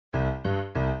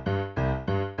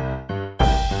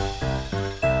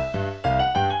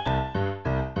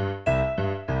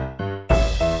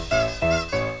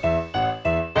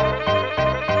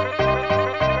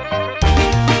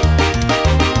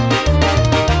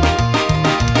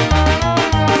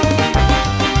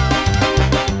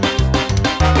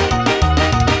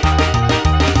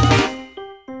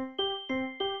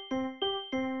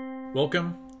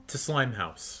Welcome to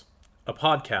Slimehouse, a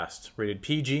podcast rated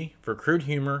PG for crude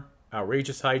humor,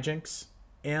 outrageous hijinks,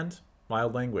 and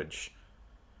mild language.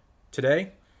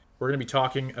 Today, we're going to be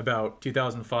talking about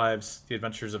 2005's The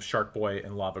Adventures of Sharkboy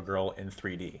and Lavagirl in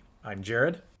 3D. I'm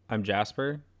Jared. I'm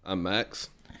Jasper. I'm Max.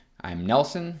 I'm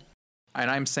Nelson.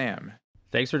 And I'm Sam.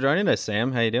 Thanks for joining us,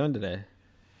 Sam. How you doing today?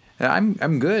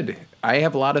 I'm good. I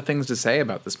have a lot of things to say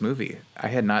about this movie. I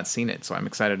had not seen it, so I'm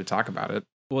excited to talk about it.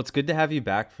 Well, it's good to have you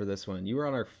back for this one. You were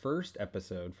on our first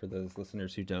episode, for those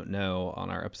listeners who don't know, on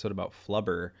our episode about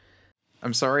Flubber.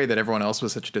 I'm sorry that everyone else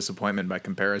was such a disappointment by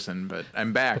comparison, but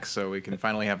I'm back, so we can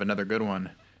finally have another good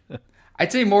one.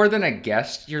 I'd say more than a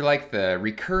guest, you're like the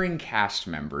recurring cast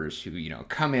members who,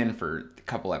 come in for a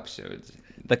couple episodes.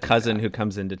 The cousin who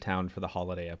comes into town for the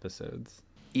holiday episodes.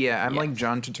 Yeah, I'm like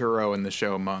John Turturro in the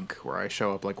show Monk, where I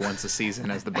show up like once a season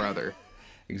as the brother.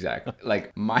 Exactly.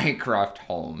 Like Mycroft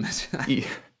Holmes. Yeah.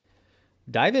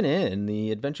 Diving in,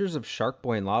 The Adventures of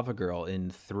Sharkboy and Lavagirl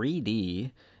in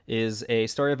 3D is a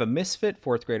story of a misfit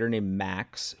fourth grader named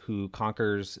Max who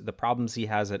conquers the problems he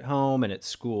has at home and at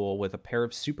school with a pair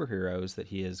of superheroes that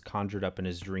he has conjured up in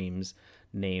his dreams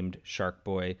named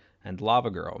Sharkboy and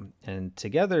Lavagirl. And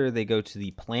together they go to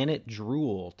the planet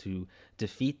Drool to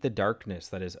defeat the darkness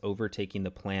that is overtaking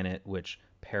the planet, which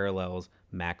parallels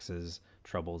Max's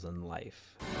troubles in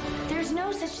life. There's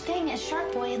no such thing as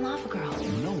Sharkboy and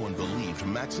Lavagirl. No one believed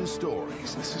Max's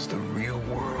stories. This is the real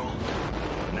world.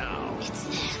 Now,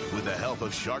 with the help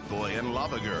of Sharkboy and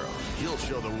Lavagirl, he'll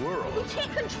show the world We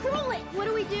can't control it. What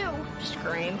do we do?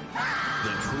 Scream. the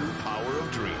true power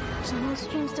of dreams. Most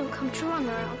dreams don't come true on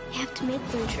their own. You have to make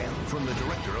them true. From the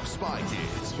director of Spy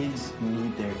Kids, Kids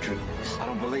need their dreams. I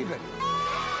don't believe it.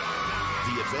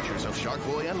 The Adventures of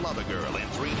Sharkboy and Lavagirl in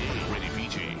 3D, rated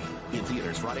PG. In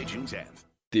theaters Friday, June 10th.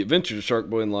 The Adventures of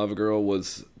Sharkboy and Lavagirl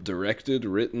was directed,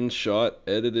 written, shot,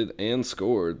 edited, and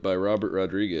scored by Robert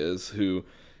Rodriguez, who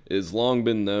has long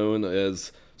been known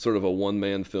as sort of a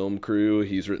one-man film crew.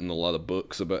 He's written a lot of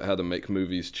books about how to make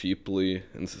movies cheaply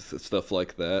and stuff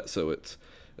like that, so it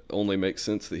only makes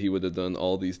sense that he would have done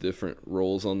all these different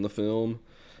roles on the film.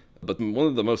 But one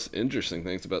of the most interesting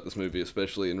things about this movie,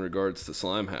 especially in regards to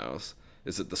Slimehouse,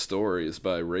 is that the story is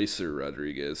by Racer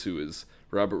Rodriguez, who is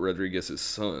Robert Rodriguez's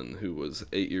son, who was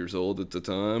 8 years old at the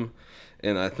time.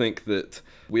 And I think that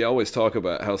we always talk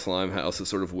about how Slimehouse is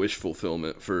sort of wish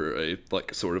fulfillment for a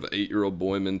sort of 8-year-old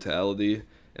boy mentality.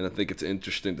 And I think it's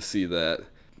interesting to see that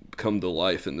come to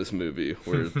life in this movie,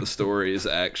 where the story is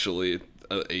actually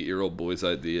an 8-year-old boy's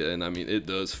idea. And I mean, it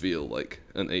does feel like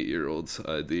an 8-year-old's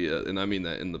idea, and I mean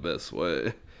that in the best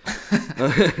way.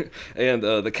 And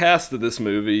the cast of this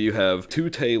movie, you have two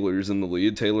Taylors in the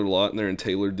lead. Taylor Lautner and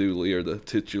Taylor Dooley are the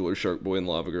titular Sharkboy and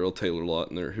Lavagirl. Taylor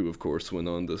Lautner, who of course went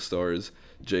on to star as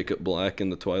Jacob Black in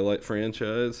the Twilight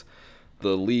franchise.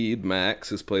 The lead,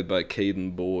 Max, is played by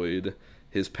Caden Boyd.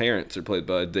 His parents are played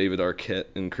by David Arquette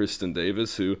and Kristen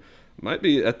Davis, who might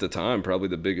be, at the time, probably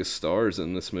the biggest stars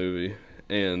in this movie.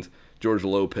 And George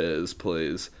Lopez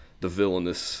plays the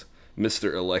villainous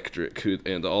Mr. Electric,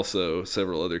 and also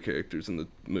several other characters in the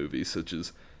movie, such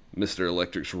as Mr.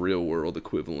 Electric's real-world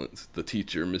equivalent, the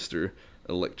teacher, Mr.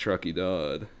 Electrucky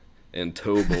Dodd, and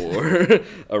Tobor,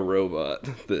 a robot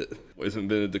that was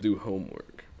invented to do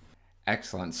homework.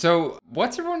 Excellent. So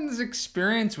what's everyone's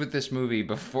experience with this movie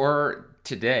before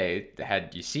today?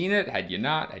 Had you seen it? Had you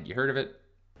not? Had you heard of it?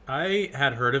 I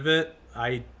had heard of it.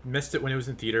 I missed it when it was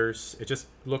in theaters. It just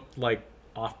looked like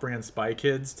off-brand Spy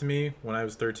Kids to me when I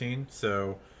was 13,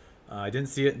 so I didn't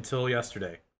see it until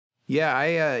yesterday. Yeah,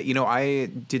 I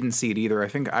didn't see it either. I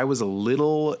think I was a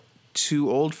little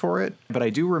too old for it, but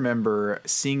I do remember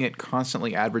seeing it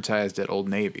constantly advertised at Old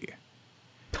Navy.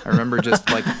 I remember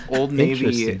just like Old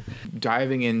Navy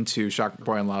diving into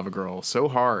Sharkboy and Lavagirl so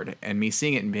hard, and me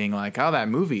seeing it and being like, "Oh, that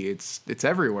movie! It's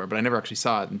everywhere." But I never actually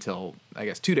saw it until I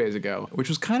guess 2 days ago, which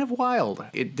was kind of wild.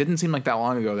 It didn't seem like that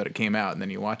long ago that it came out, and then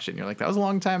you watch it and you're like, "That was a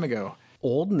long time ago."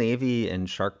 Old Navy and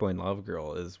Sharkboy and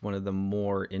Lavagirl is one of the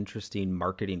more interesting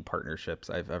marketing partnerships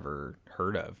I've ever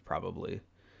heard of, probably.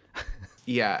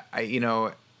 Yeah,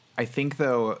 I think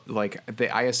though,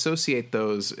 I associate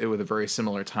those with a very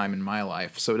similar time in my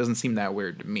life, so it doesn't seem that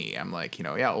weird to me. I'm like,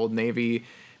 Old Navy,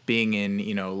 being in,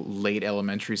 late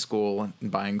elementary school and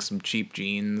buying some cheap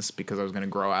jeans because I was going to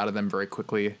grow out of them very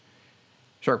quickly.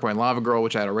 Sharkboy and Lavagirl,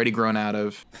 which I had already grown out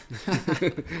of.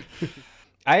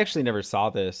 I actually never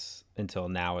saw this until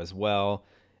now as well,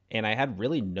 and I had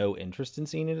really no interest in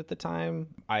seeing it at the time.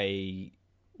 I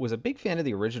was a big fan of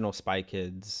the original Spy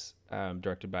Kids,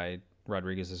 directed by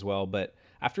Rodriguez as well, but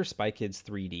after Spy Kids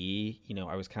 3D,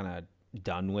 I was kind of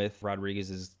done with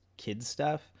Rodriguez's kids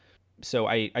stuff. So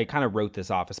I kind of wrote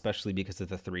this off, especially because of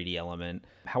the 3D element.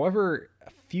 However,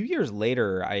 a few years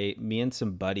later, me and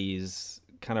some buddies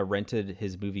kind of rented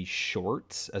his movie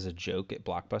Shorts as a joke at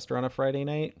Blockbuster on a Friday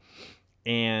night.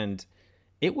 And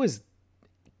it was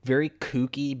very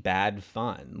kooky, bad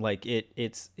fun. Like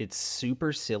it's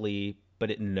super silly,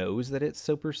 but it knows that it's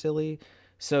super silly.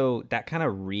 So that kind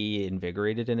of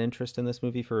reinvigorated an interest in this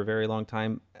movie for a very long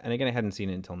time. And again, I hadn't seen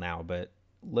it until now, but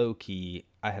low key,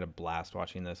 I had a blast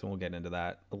watching this, and we'll get into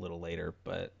that a little later,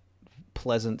 but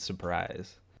pleasant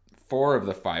surprise. 4 of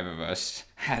the 5 of us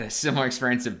had a similar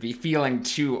experience of feeling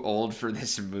too old for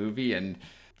this movie, and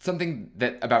something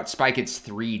that about Spy Kids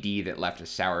 3D that left a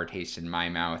sour taste in my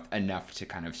mouth enough to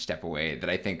kind of step away, that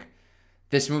I think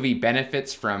this movie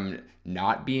benefits from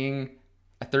not being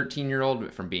a 13-year-old,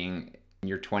 but from being in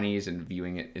your 20s and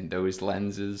viewing it in those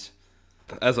lenses.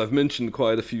 As I've mentioned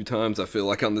quite a few times, I feel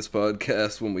like on this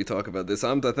podcast when we talk about this,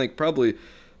 I think probably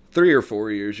 3 or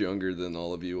 4 years younger than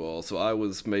all of you all. So I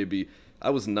was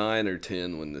 9 or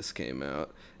 10 when this came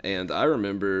out, and I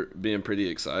remember being pretty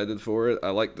excited for it. I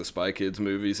liked the Spy Kids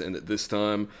movies, and at this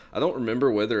time, I don't remember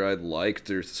whether I liked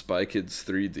their Spy Kids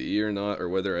 3D or not, or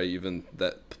whether I even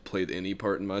that played any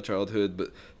part in my childhood,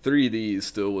 but 3D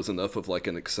still was enough of like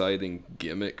an exciting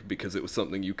gimmick because it was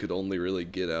something you could only really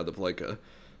get out of like a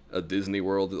Disney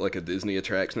World, like a Disney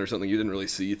attraction or something. You didn't really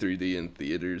see 3D in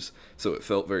theaters, so it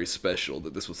felt very special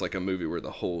that this was like a movie where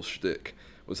the whole shtick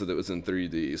was that it was in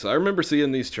 3D. So I remember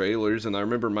seeing these trailers, and I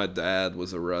remember my dad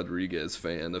was a Rodriguez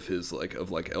fan of his, like El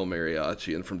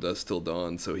Mariachi and From Dusk Till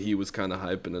Dawn, so he was kind of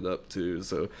hyping it up too.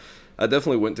 So I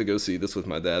definitely went to go see this with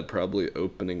my dad, probably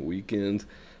opening weekend.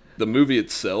 The movie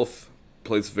itself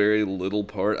plays very little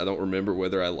part. I don't remember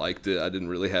whether I liked it. I didn't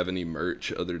really have any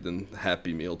merch other than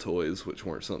Happy Meal toys, which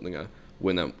weren't something I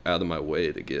went out of my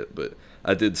way to get, but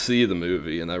I did see the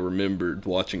movie, and I remembered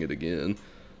watching it again,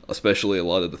 especially a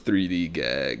lot of the 3D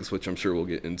gags, which I'm sure we'll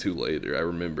get into later. I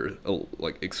remember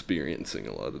like experiencing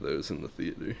a lot of those in the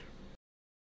theater.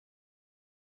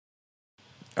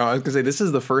 Oh, I was gonna say, this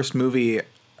is the first movie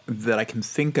that I can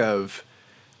think of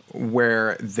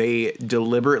where they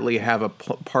deliberately have a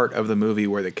part of the movie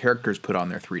where the characters put on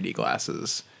their 3D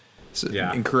glasses. So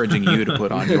encouraging you to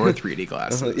put on your 3D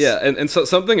glasses. Yeah, and so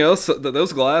something else,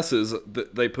 those glasses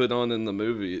that they put on in the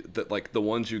movie, that like the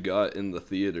ones you got in the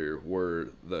theater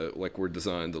were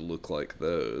designed to look like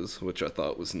those, which I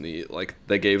thought was neat. Like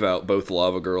they gave out both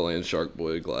Lavagirl and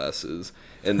Sharkboy glasses,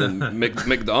 and then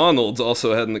McDonald's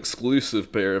also had an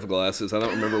exclusive pair of glasses. I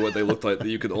don't remember what they looked like, that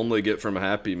you could only get from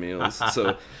Happy Meals.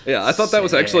 So yeah, I thought that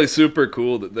was actually super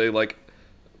cool that they like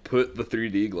put the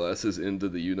 3D glasses into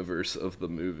the universe of the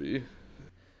movie.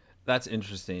 That's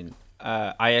interesting.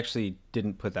 I actually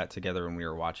didn't put that together when we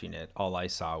were watching it. All I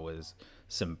saw was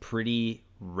some pretty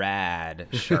rad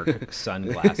shark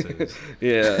sunglasses.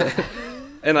 Yeah.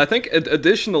 And I think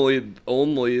additionally,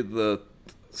 only the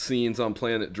scenes on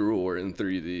Planet Drool were in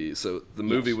 3D. So the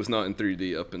movie was not in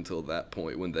 3D up until that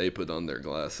point when they put on their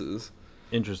glasses.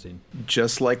 Interesting.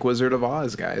 Just like Wizard of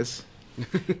Oz, guys.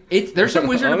 There's some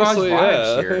Wizard of Oz Honestly,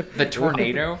 vibes here. The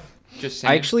tornado. Just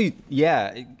saying. I actually,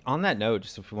 on that note,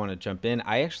 just if we want to jump in,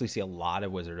 I actually see a lot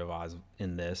of Wizard of Oz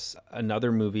in this.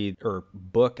 Another movie or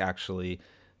book, actually,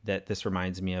 that this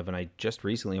reminds me of, and I just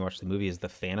recently watched the movie, is The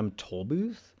Phantom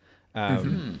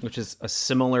Tollbooth, which is a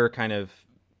similar kind of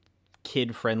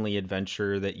kid-friendly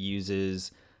adventure that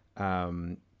uses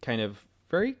kind of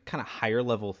very kind of higher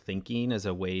level thinking as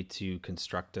a way to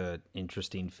construct an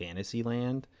interesting fantasy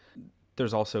land.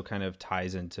 There's also kind of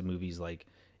ties into movies like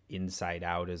Inside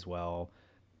Out as well.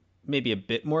 Maybe a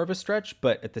bit more of a stretch,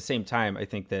 but at the same time, I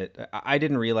think that I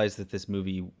didn't realize that this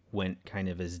movie went kind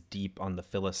of as deep on the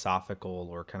philosophical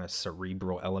or kind of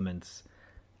cerebral elements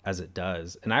as it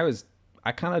does. And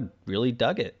I kind of really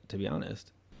dug it, to be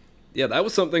honest. Yeah, that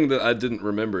was something that I didn't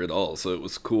remember at all. So it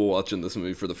was cool watching this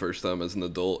movie for the first time as an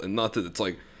adult, and not that it's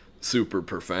like super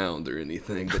profound or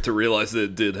anything, but to realize that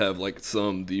it did have like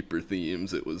some deeper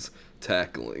themes it was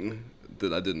tackling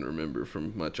that I didn't remember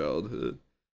from my childhood.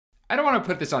 I don't want to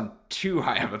put this on too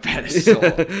high of a pedestal.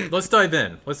 Let's dive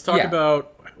in. Let's talk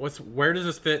about where does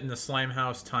this fit in the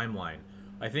Slimehouse timeline.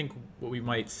 I think what we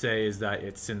might say is that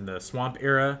it's in the swamp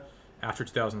era after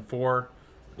 2004.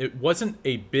 It wasn't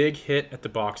a big hit at the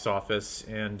box office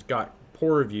and got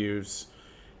poor reviews.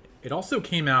 It also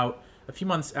came out a few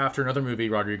months after another movie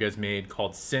Rodriguez made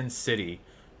called Sin City,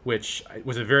 which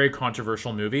was a very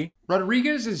controversial movie.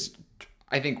 Rodriguez is,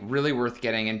 I think, really worth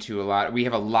getting into a lot. We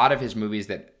have a lot of his movies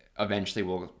that eventually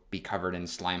will be covered in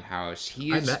Slimehouse.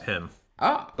 I met him.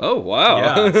 Oh, wow.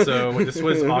 Yeah, so this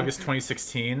was August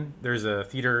 2016. There's a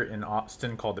theater in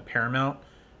Austin called the Paramount,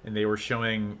 and they were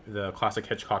showing the classic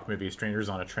Hitchcock movie Strangers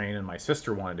on a Train, and my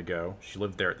sister wanted to go. She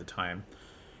lived there at the time.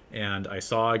 And I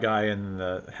saw a guy in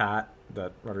the hat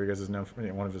that Rodriguez is known for,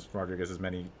 one of Rodriguez's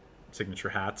many signature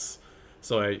hats.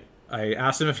 So I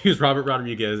asked him if he was Robert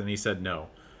Rodriguez, and he said no.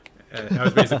 I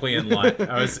was basically in line.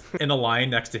 I was in a line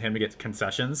next to him to get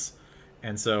concessions,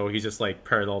 and so he just like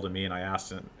parallel to me, and I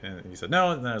asked him, and he said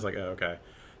no, and then I was like, oh, okay.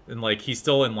 And like he's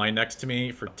still in line next to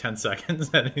me for 10 seconds,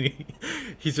 and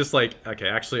he's just like, okay,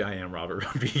 actually I am Robert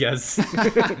Rodriguez.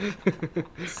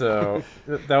 So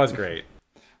that was great.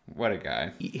 What a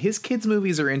guy. His kids'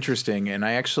 movies are interesting, and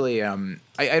I actually, I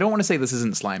don't want to say this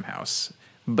isn't Slimehouse,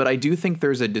 but I do think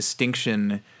there's a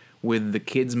distinction with the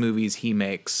kids' movies he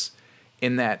makes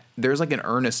in that there's like an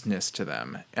earnestness to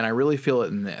them, and I really feel it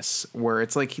in this, where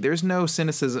it's like there's no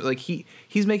cynicism. Like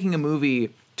he's making a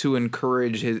movie to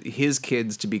encourage his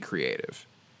kids to be creative,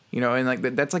 and like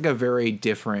that's like a very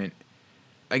different,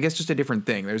 I guess, just a different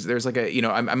thing. There's like a,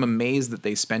 I'm amazed that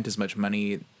they spent as much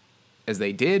money as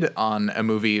they did on a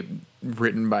movie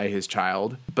written by his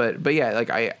child. But yeah,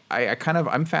 like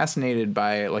I'm fascinated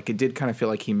by, like, it did kind of feel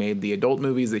like he made the adult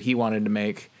movies that he wanted to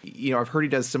make. I've heard he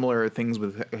does similar things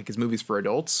with like his movies for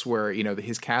adults where,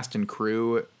 his cast and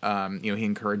crew, he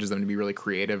encourages them to be really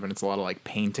creative, and it's a lot of like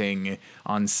painting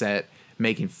on set,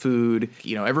 making food,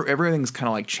 everything's kind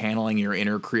of like channeling your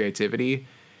inner creativity.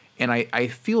 And I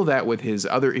feel that with his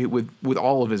with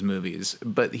all of his movies,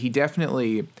 but he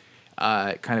definitely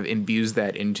kind of imbues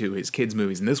that into his kids'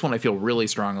 movies. And this one I feel really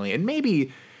strongly, and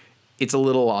maybe it's a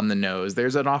little on the nose.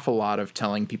 There's an awful lot of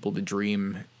telling people to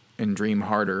dream and dream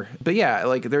harder. But yeah,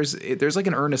 like there's like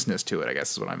an earnestness to it, I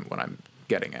guess is what I'm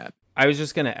getting at. I was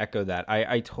just going to echo that.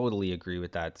 I totally agree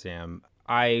with that, Sam.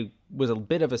 I was a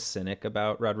bit of a cynic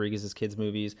about Rodriguez's kids'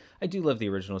 movies. I do love the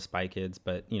original Spy Kids,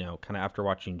 but, kind of after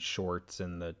watching Shorts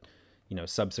and the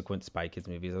subsequent Spy Kids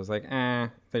movies, I was like,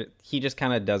 he just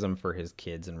kind of does them for his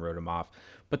kids and wrote them off.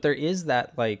 But there is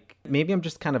that, like, maybe I'm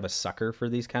just kind of a sucker for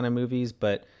these kind of movies,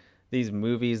 but these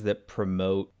movies that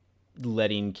promote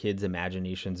letting kids'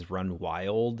 imaginations run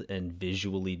wild and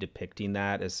visually depicting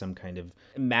that as some kind of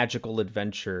magical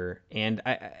adventure. And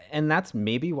that's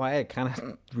maybe why I kind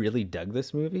of really dug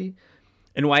this movie,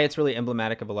 and why it's really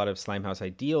emblematic of a lot of Slimehouse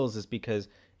ideals, is because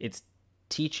it's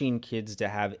teaching kids to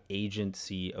have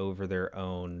agency over their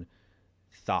own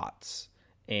thoughts,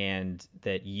 and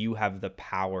that you have the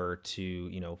power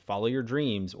to, follow your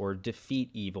dreams or defeat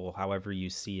evil however you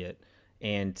see it.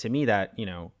 And to me, that,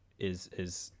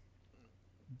 is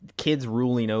kids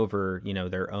ruling over,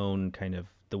 their own kind of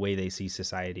the way they see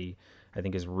society, I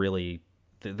think is really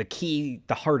the key,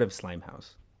 the heart of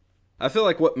Slimehouse. I feel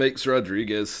like what makes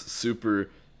Rodriguez super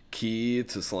key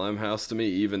to Slimehouse to me,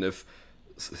 even if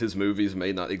his movies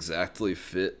may not exactly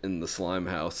fit in the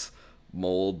Slimehouse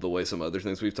mold the way some other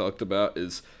things we've talked about,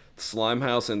 is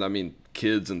Slimehouse, and I mean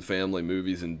kids and family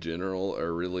movies in general,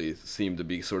 are really seem to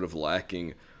be sort of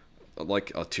lacking like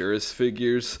auteurist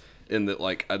figures, in that,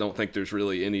 like, I don't think there's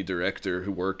really any director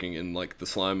who working in like the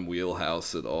Slime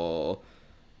wheelhouse at all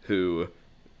who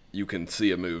you can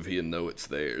see a movie and know it's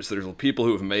theirs. There's people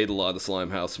who have made a lot of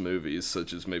Slimehouse movies,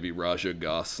 such as maybe Raja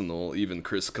Gosnell, even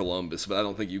Chris Columbus, but I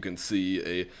don't think you can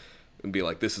see and be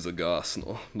like, this is a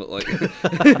Gosnell. But like,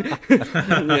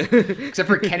 except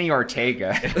for Kenny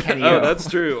Ortega. That's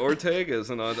true. Ortega's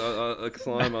a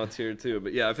Slime auteur too.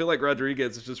 But yeah, I feel like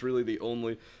Rodriguez is just really the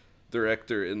only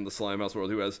director in the Slimehouse world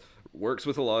who works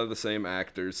with a lot of the same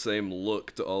actors, same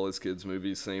look to all his kids'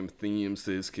 movies, same themes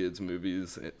to his kids'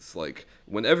 movies. It's like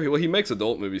he makes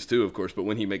adult movies too, of course, but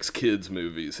when he makes kids'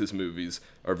 movies, his movies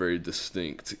are very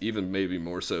distinct, even maybe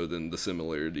more so than the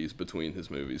similarities between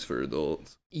his movies for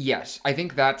adults. Yes, I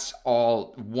think that's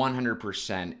all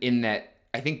 100%, in that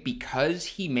I think because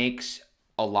he makes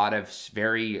a lot of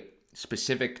very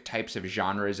specific types of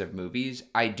genres of movies,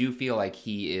 I do feel like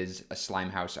he is a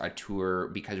Slimehouse auteur,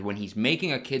 because when he's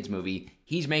making a kids movie,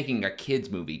 he's making a kids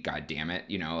movie, god damn it.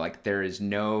 Like, there is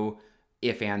no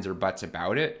ifs, ands, or buts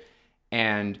about it.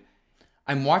 And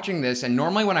I'm watching this, and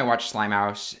normally when I watch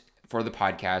Slimehouse for the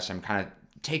podcast, I'm kind of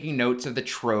taking notes of the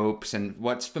tropes and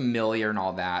what's familiar and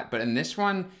all that. But in this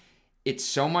one, it's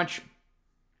so much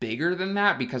bigger than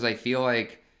that, because I feel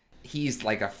like he's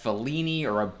like a Fellini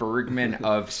or a Bergman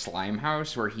of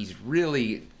Slimehouse, where he's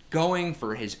really going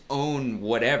for his own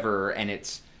whatever, and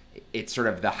it's sort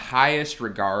of the highest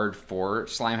regard for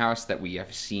Slimehouse that we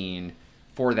have seen,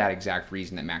 for that exact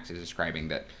reason that Max is describing,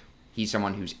 that he's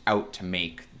someone who's out to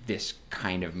make this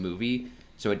kind of movie.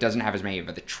 So it doesn't have as many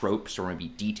of the tropes or maybe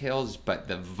details, but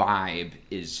the vibe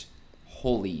is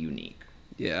wholly unique.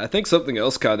 Yeah, I think something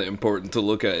else kind of important to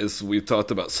look at is we've talked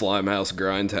about Slimehouse,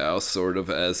 Grindhouse sort of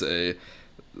as a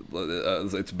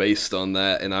it's based on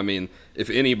that. And I mean, if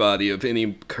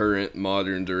any current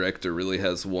modern director really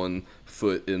has one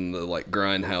foot in the like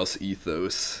Grindhouse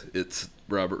ethos, it's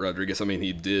Robert Rodriguez. I mean,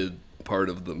 he did part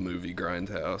of the movie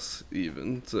Grindhouse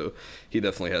even, so he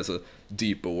definitely has a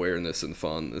deep awareness and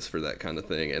fondness for that kind of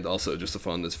thing, and also just a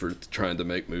fondness for trying to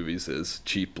make movies as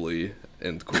cheaply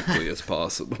and quickly as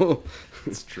possible.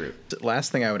 It's true.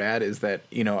 Last thing I would add is that,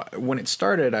 you know, when it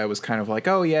started, I was kind of like,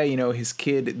 oh yeah, you know, his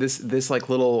kid, this like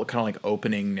little kind of like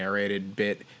opening narrated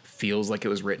bit feels like it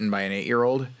was written by an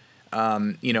 8-year-old.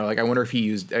 You know, like I wonder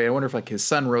if like his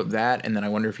son wrote that, and then I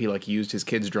wonder if he like used his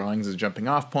kid's drawings as a jumping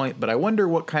off point, but I wonder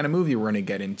what kind of movie we're going to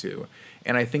get into.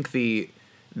 And I think the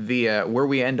where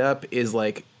we end up is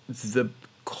like the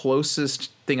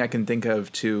closest thing I can think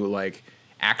of to like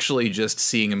actually just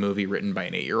seeing a movie written by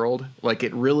an 8-year-old. Like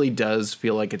it really does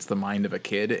feel like it's the mind of a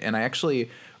kid. And I actually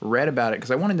read about it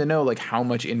because I wanted to know like how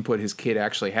much input his kid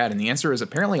actually had, and the answer is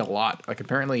apparently a lot. Like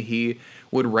apparently he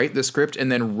would write the script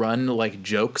and then run like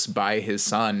jokes by his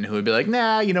son, who would be like,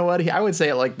 nah, you know what, I would say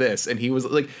it like this, and he was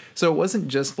like, so it wasn't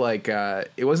just like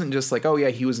oh yeah,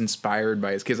 he was inspired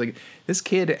by his kids. Like this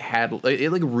kid had,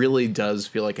 it like really does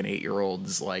feel like an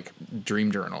 8-year-old's like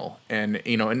dream journal. And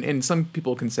you know, and some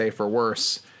people can say for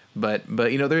worse, but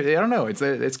you know, I don't know,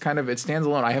 it's kind of, it stands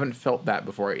alone. I haven't felt that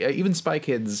before. Even Spy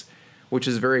Kids, which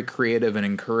is very creative and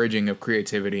encouraging of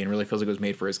creativity and really feels like it was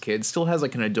made for his kids, still has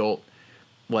like an adult,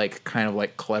 like kind of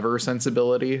like clever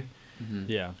sensibility. Mm-hmm.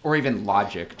 Yeah. Or even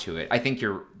logic to it. I think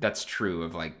that's true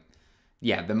of like,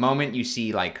 yeah, the moment you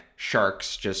see like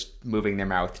sharks just moving their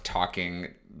mouth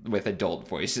talking with adult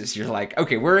voices, you're like,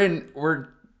 okay, we're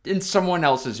in someone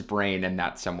else's brain, and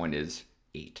that someone is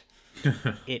 8.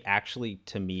 It actually,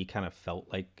 to me, kind of felt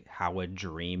like how a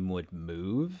dream would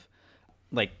move.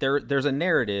 Like there's a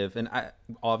narrative, and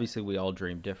obviously we all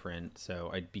dream different,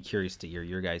 so I'd be curious to hear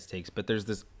your guys' takes. But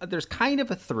there's kind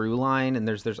of a through line, and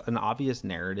there's an obvious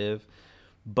narrative,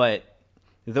 but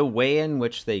the way in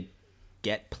which they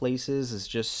get places is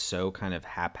just so kind of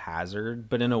haphazard,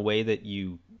 but in a way that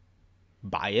you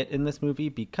buy it in this movie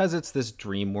because it's this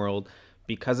dream world,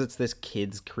 because it's this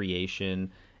kid's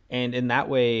creation, and in that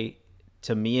way,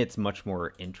 to me, it's much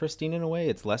more interesting in a way.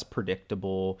 It's less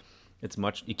predictable.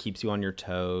 It keeps you on your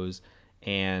toes,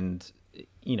 and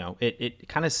you know, it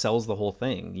kind of sells the whole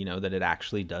thing, you know, that it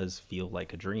actually does feel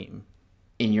like a dream.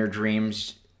 In your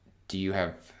dreams, do you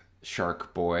have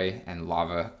Sharkboy and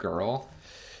Lavagirl?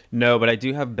 No, but I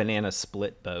do have banana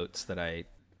split boats that I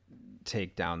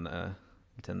take down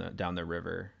the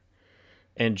river.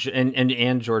 And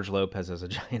George Lopez as a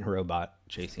giant robot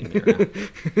chasing me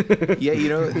around. Yeah, you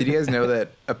know, did you guys know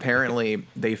that apparently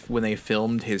when they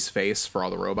filmed his face for all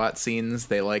the robot scenes,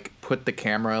 they like put the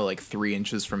camera like 3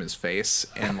 inches from his face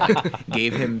and like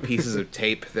gave him pieces of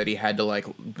tape that he had to like,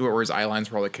 where his eye lines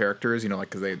for all the characters, you know, like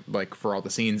because they like for all the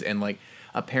scenes, and like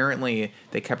apparently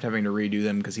they kept having to redo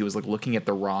them because he was like looking at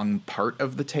the wrong part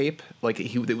of the tape. Like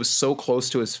it was so close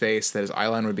to his face that his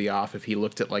eyeline would be off if he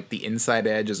looked at like the inside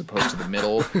edge as opposed to the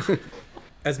middle.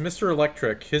 As Mr.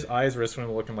 Electric, his eyes were just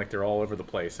looking like they're all over the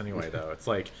place anyway, though. It's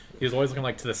like he was always looking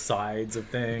like to the sides of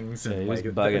things. And he was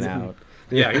like bugging out.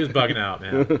 Yeah, he was bugging out,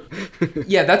 man.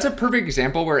 Yeah, that's a perfect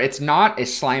example where it's not a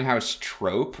Slimehouse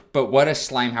trope, but what a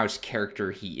Slimehouse character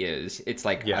he is. It's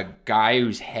like a guy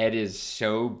whose head is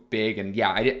so big, and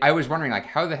yeah, I was wondering like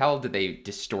how the hell did they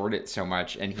distort it so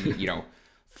much, and he, you know,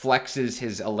 flexes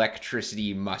his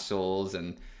electricity muscles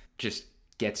and just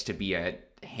gets to be a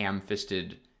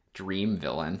ham-fisted dream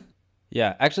villain.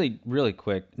 Yeah, actually, really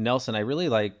quick, Nelson, I really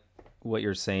like what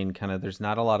you're saying. Kind of, there's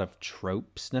not a lot of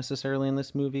tropes necessarily in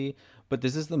this movie, but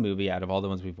this is the movie out of all the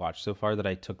ones we've watched so far that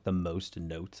I took the most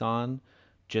notes on,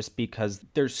 just because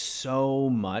there's so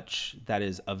much that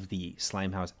is of the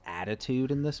Slimehouse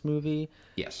attitude in this movie.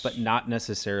 Yes. But not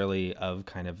necessarily of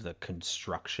kind of the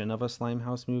construction of a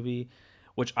Slimehouse movie,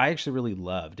 which I actually really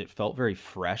loved. It felt very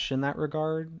fresh in that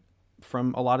regard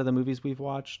from a lot of the movies we've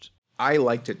watched. I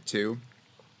liked it too.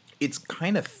 It's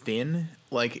kind of thin.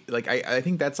 Like I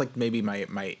think that's like maybe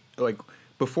my like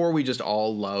before we just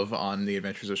all love on the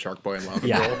Adventures of Sharkboy and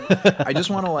Lavagirl. I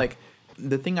just want to like,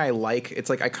 the thing I like,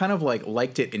 it's like I kind of like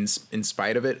liked it in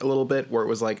spite of it a little bit, where it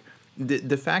was like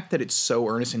the fact that it's so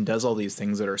earnest and does all these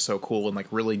things that are so cool and like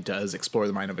really does explore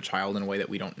the mind of a child in a way that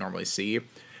we don't normally see.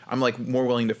 I'm like more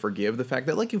willing to forgive the fact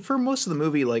that like for most of the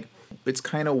movie, like it's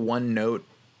kind of one note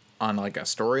on like a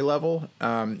story level.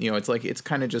 You know, it's like, it's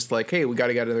kind of just like, hey, we got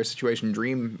to get out of their situation,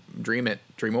 dream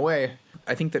away.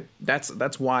 I think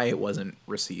that's why it wasn't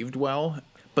received well.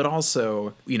 But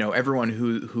also, you know, everyone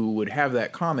who would have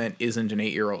that comment isn't an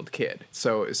 8-year-old kid.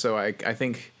 So I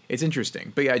think it's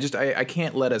interesting. But yeah, I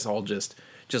can't let us all just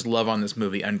just love on this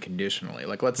movie unconditionally.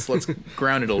 Like let's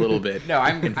ground it a little bit. No,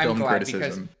 I'm in film glad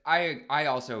criticism. because I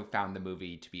also found the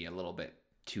movie to be a little bit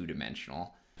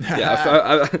two-dimensional.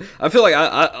 Yeah, I feel like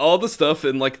I all the stuff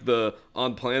in like the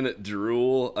On Planet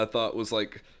Drool I thought was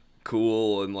like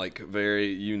cool and like very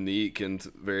unique and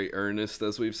very earnest,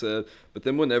 as we've said. But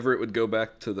then whenever it would go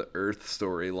back to the Earth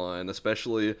storyline,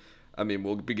 especially, I mean,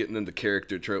 we'll be getting into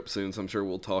character tropes soon, so I'm sure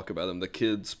we'll talk about them. The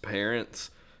kids'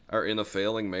 parents are in a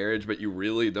failing marriage, but you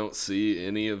really don't see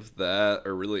any of that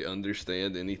or really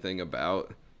understand anything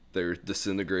about their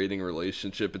disintegrating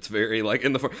relationship. It's very like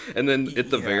and then at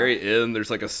the very end there's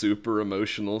like a super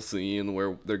emotional scene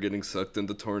where they're getting sucked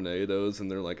into tornadoes and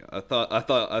they're like, I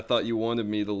thought you wanted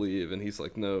me to leave, and he's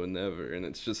like, no, never. And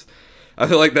it's just, I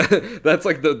feel like that's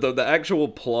like the actual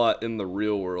plot in the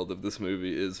real world of this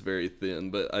movie is very thin,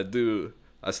 but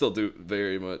I still do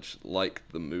very much like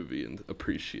the movie and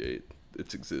appreciate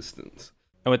its existence.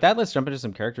 And with that, let's jump into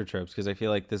some character tropes, because I feel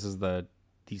like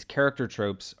these character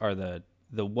tropes are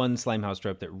the one Slimehouse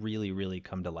trope that really, really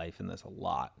come to life in this a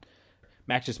lot.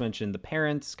 Max just mentioned the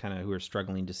parents, kind of who are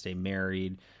struggling to stay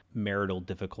married. Marital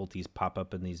difficulties pop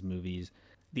up in these movies.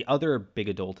 The other big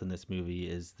adult in this movie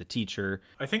is the teacher.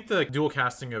 I think the dual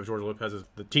casting of George Lopez as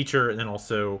the teacher and then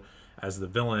also as the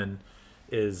villain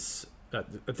is, I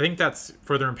think that's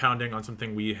further impounding on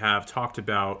something we have talked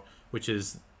about, which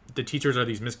is the teachers are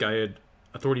these misguided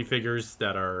authority figures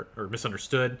that are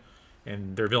misunderstood,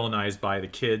 and they're villainized by the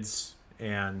kids.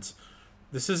 And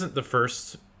this isn't the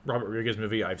first Robert Rodriguez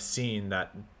movie I've seen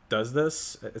that does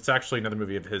this. It's actually another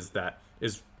movie of his that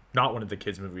is not one of the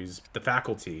kids' movies, The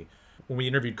Faculty. When we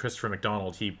interviewed Christopher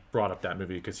McDonald, he brought up that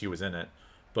movie because he was in it.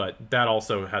 But that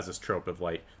also has this trope of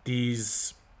like,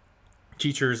 these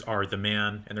teachers are the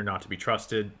man and they're not to be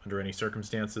trusted under any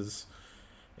circumstances.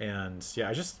 And yeah,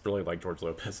 I just really like George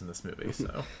Lopez in this movie,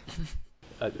 so...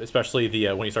 especially the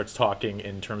when he starts talking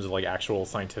in terms of like actual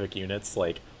scientific units,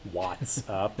 like watts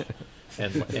up,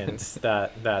 and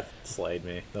that slayed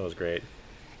me. That was great.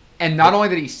 And not only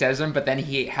that he says them, but then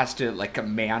he has to like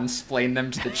mansplain them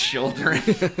to the children.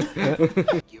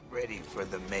 Get ready for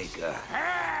the mega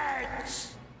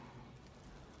hertz.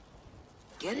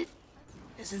 Get it?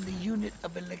 As in the unit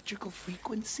of electrical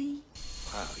frequency?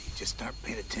 Wow, you just aren't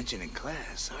paying attention in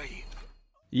class, are you?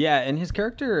 Yeah, and his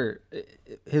character,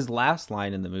 his last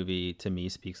line in the movie, to me,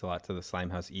 speaks a lot to the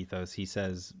Slimehouse ethos. He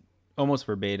says, almost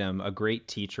verbatim, a great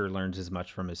teacher learns as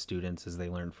much from his students as they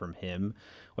learn from him,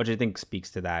 which I think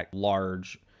speaks to that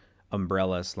large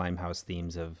umbrella Slimehouse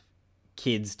themes of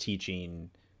kids teaching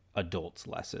adults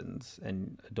lessons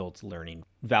and adults learning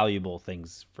valuable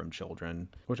things from children,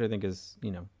 which I think is,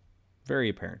 very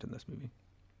apparent in this movie.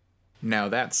 Now,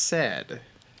 that said...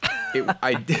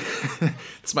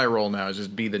 it's my role now, is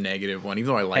just be the negative one, even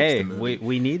though I like the movie.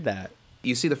 We need that.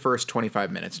 You see the first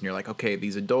 25 minutes and you're like, okay,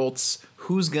 these adults,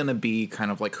 who's gonna be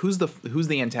kind of like, who's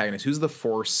the antagonist, who's the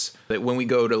force that when we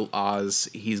go to Oz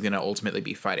he's gonna ultimately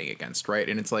be fighting against, right?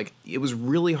 And it's like, it was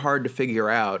really hard to figure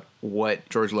out what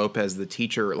George Lopez, the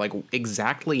teacher, like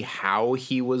exactly how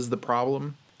he was the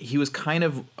problem. He was kind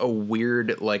of a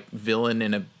weird, like, villain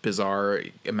in a bizarre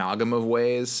amalgam of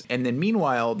ways. And then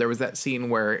meanwhile, there was that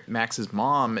scene where Max's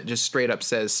mom just straight up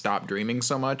says, stop dreaming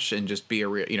so much and just be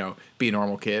be a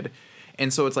normal kid.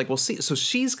 And so it's like, well, see, so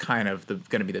she's kind of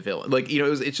going to be the villain. Like,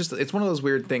 it's one of those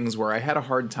weird things where I had a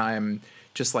hard time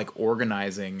just like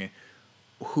organizing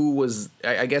who was,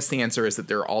 I guess the answer is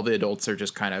that all the adults are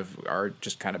just kind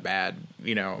of bad,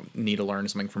 need to learn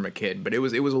something from a kid. But it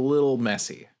was a little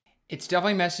messy. It's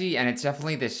definitely messy, and it's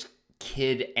definitely this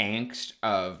kid angst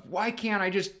of, why can't I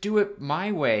just do it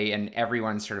my way? And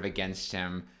everyone's sort of against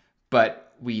him.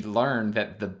 But we learned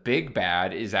that the big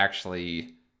bad is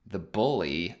actually the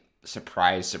bully.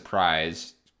 Surprise,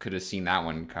 surprise. Could have seen that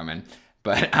one coming.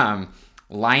 But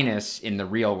Linus in the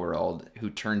real world, who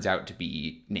turns out to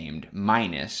be named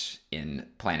Minus in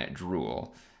Planet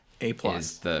Drool, A+.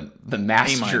 is the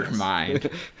mastermind.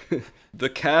 The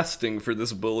casting for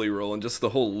this bully role and just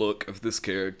the whole look of this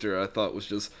character I thought was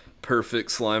just perfect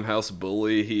Slimehouse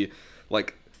bully.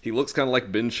 He looks kind of like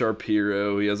Ben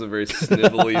Shapiro. He has a very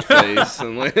snivelly face,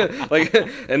 and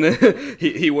and then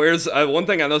he wears one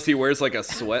thing I noticed, he wears like a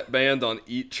sweatband on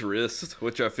each wrist,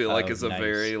 which I feel like is nice. a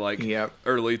very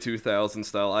early 2000s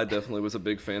style. I definitely was a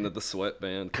big fan of the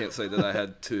sweatband. Can't say that I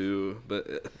had two,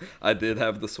 but I did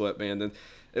have the sweatband. And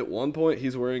at one point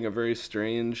he's wearing a very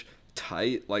strange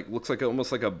tight, looks like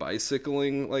almost like a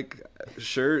bicycling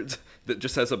shirt that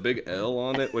just has a big L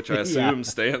on it, which I assume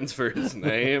stands for his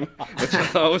name, which I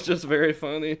thought was just very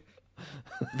funny.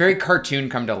 Very cartoon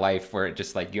come to life, where it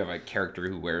just you have a character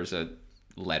who wears a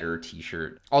letter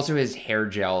t-shirt. Also, his hair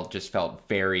gel just felt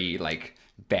very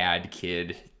bad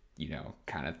kid,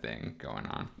 kind of thing going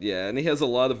on. Yeah, and he has a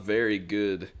lot of very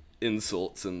good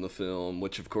insults in the film,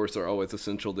 which of course are always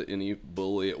essential to any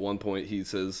bully. At one point he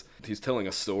says he's telling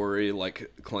a story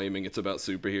like claiming it's about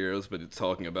superheroes, but it's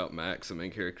talking about Max, the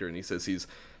main character, and he says he's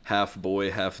half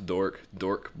boy, half dork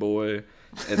boy.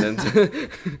 And then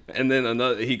and then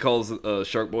another, he calls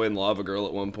Sharkboy and Lavagirl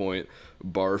at one point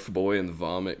Barf Boy and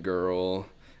Vomit Girl.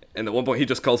 And at one point he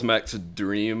just calls Max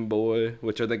Dream Boy,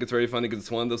 which I think is very funny because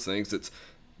it's one of those things that's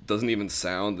doesn't even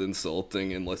sound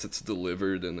insulting unless it's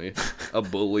delivered in a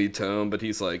bully tone, but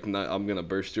he's like, I'm gonna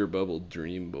burst your bubble,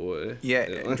 Dream Boy.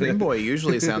 Yeah, Dream Boy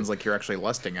usually sounds like you're actually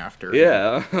lusting after.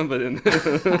 Yeah, but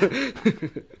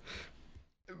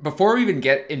before we even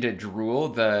get into drool,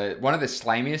 one of the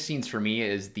slimiest scenes for me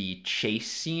is the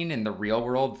chase scene in the real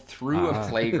world through a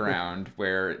playground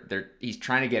where he's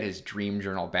trying to get his dream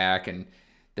journal back, and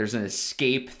there's an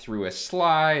escape through a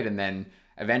slide, and then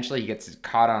eventually he gets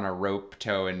caught on a rope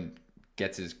tow and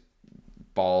gets his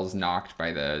balls knocked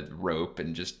by the rope,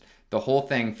 and just the whole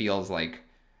thing feels like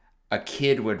a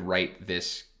kid would write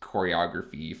this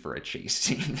choreography for a chase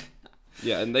scene.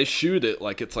 Yeah, and they shoot it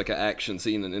like it's like an action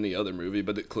scene in any other movie,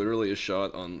 but it clearly is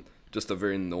shot on just a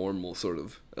very normal sort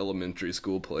of elementary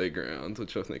school playground,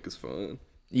 which I think is fun.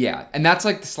 Yeah, and that's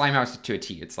like the Slimehouse to a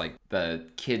T. It's like the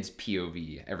kid's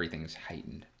POV. Everything's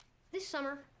heightened. This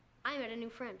summer, I met a new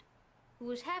friend who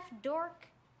was half dork,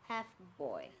 half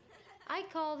boy. I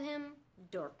called him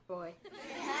Dork Boy.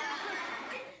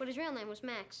 But his real name was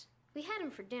Max. We had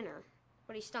him for dinner,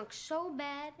 but he stunk so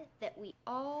bad that we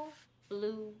all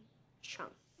blew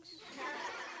chunks.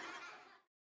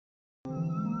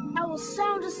 I was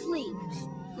sound asleep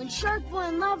when Sharkboy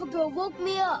and Lavagirl woke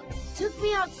me up, took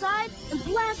me outside, and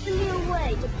blasted me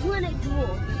away to Planet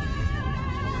Drool.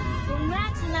 Then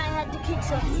Max and I had to kick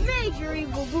some major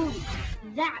evil booty.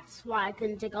 That's why I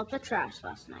couldn't take out the trash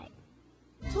last night.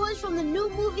 Toys from the new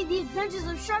movie The Adventures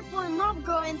of Sharkboy and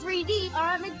Lavagirl in 3D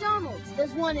are at McDonald's.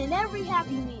 There's one in every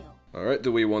Happy Meal. All right,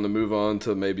 do we want to move on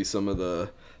to maybe some of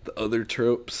the other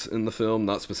tropes in the film,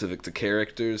 not specific to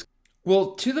characters?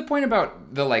 Well, to the point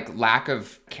about the lack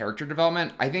of character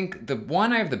development, I think the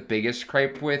one I have the biggest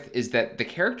gripe with is that the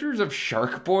characters of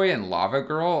Sharkboy and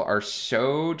Lavagirl are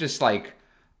so just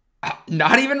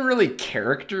not even really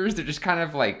characters. They're just kind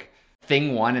of like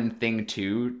thing one and thing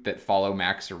two that follow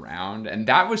Max around. And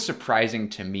that was surprising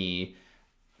to me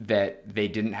that they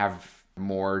didn't have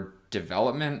more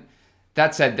development.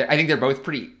 That said, I think they're both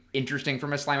pretty interesting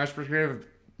from a Slimehouse perspective,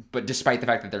 but despite the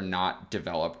fact that they're not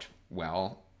developed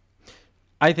well.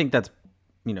 I think that's,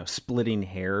 splitting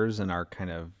hairs in our kind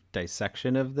of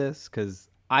dissection of this, because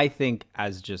I think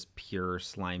as just pure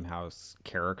Slimehouse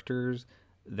characters,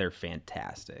 they're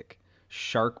fantastic.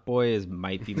 Sharkboy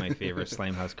might be my favorite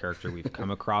Slimehouse character we've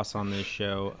come across on this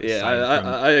show. Yeah,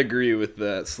 I agree with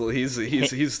that. So he's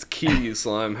key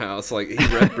Slimehouse. Like, he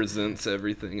represents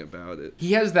everything about it.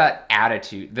 He has that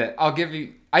attitude that I'll give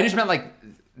you. I just meant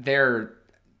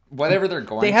whatever they're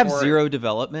going for. They have zero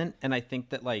development, and I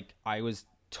think that I was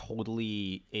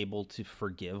totally able to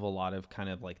forgive a lot of kind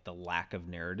of the lack of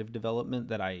narrative development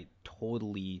that I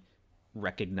totally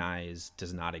recognize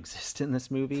does not exist in this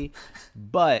movie.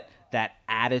 But that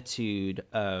attitude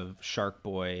of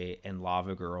Sharkboy and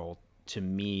Lavagirl to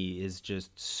me is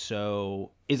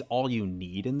all you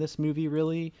need in this movie,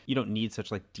 really. You don't need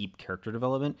such deep character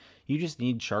development. You just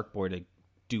need Sharkboy to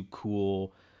do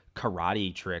cool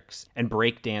karate tricks and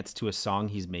break dance to a song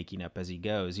he's making up as he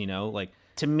goes,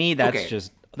 to me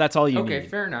that's all you need. Okay,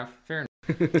 fair enough.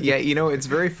 Yeah, it's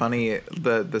very funny,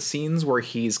 the scenes where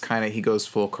he goes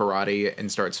full karate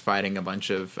and starts fighting a bunch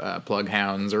of plug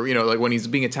hounds, or when he's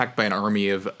being attacked by an army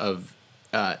of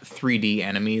 3D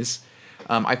enemies.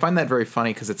 I find that very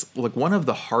funny because it's one of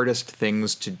the hardest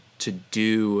things to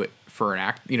do for an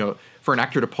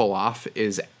actor to pull off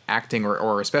is acting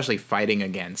or especially fighting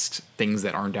against things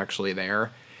that aren't actually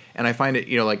there. And I find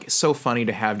it so funny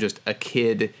to have just a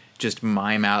kid just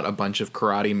mime out a bunch of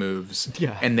karate moves.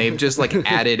 Yeah. And they've just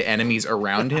added enemies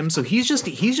around him. So he's just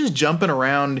jumping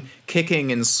around,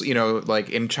 kicking and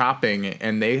and chopping,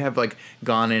 and they have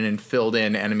gone in and filled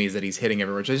in enemies that he's hitting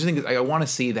everywhere. Which I just think I want to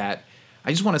see that. I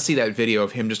just want to see that video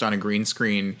of him just on a green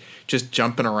screen, just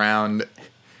jumping around.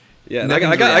 Yeah, and I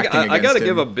got to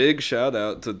give a big shout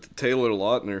out to Taylor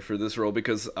Lautner for this role,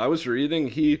 because I was reading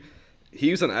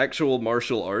he's an actual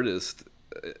martial artist.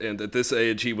 And at this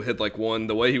age, he had won.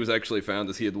 The way he was actually found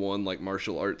is he had won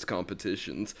martial arts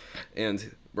competitions,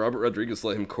 and Robert Rodriguez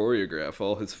let him choreograph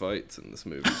all his fights in this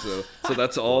movie. So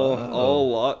that's all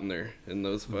Lautner in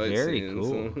those fight Very scenes.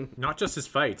 cool. Not just his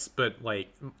fights, but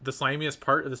like the slimiest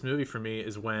part of this movie for me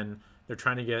is when they're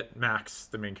trying to get Max,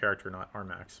 the main character, not our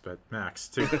Max, but Max,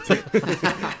 they're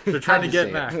trying to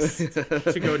get Max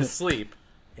to go to sleep,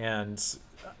 and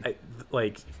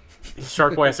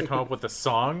Sharkboy has to come up with a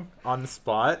song on the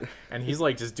spot, and he's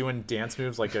like just doing dance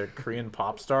moves like a Korean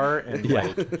pop star, and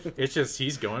like it's just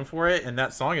he's going for it, and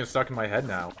that song is stuck in my head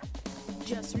now.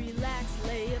 Just relax,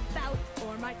 lay about,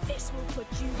 or my fist will put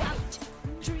you out.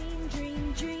 Dream,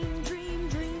 dream, dream, dream,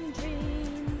 dream,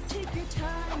 dream. Take your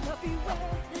time, but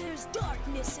beware, there's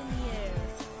darkness in the air.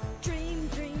 Dream,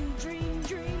 dream, dream,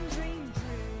 dream, dream,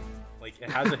 dream. Like it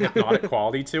has a hypnotic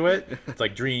quality to it. It's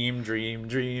like dream, dream,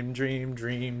 dream, dream,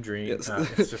 dream, dream. Yes.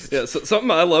 It's just Yeah, so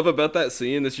something I love about that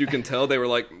scene is you can tell they were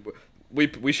like,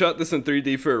 we shot this in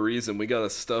 3D for a reason. We gotta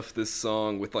stuff this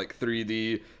song with like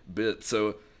 3D bits.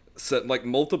 So like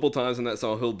multiple times in that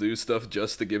song, he'll do stuff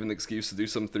just to give an excuse to do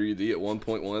some 3D. At one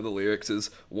point, one of the lyrics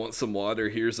is "Want some water?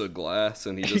 Here's a glass,"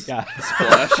 and he just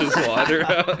splashes water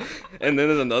out. And then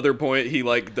at another point, he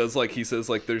like does like he says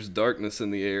like "There's darkness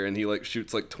in the air," and he like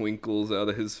shoots like twinkles out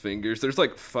of his fingers. There's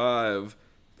like 5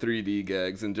 3D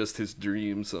gags in just his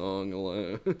dream song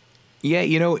alone. Yeah,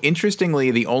 you know, interestingly,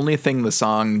 the only thing the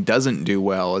song doesn't do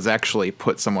well is actually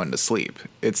put someone to sleep.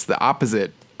 It's the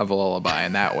opposite of a lullaby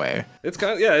in that way. It's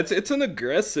kind of, it's an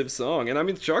aggressive song. And I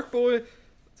mean, Sharkboy,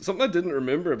 something I didn't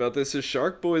remember about this is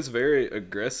Sharkboy's very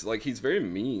aggressive. Like, he's very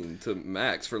mean to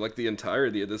Max for like the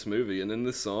entirety of this movie. And in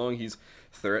this song, he's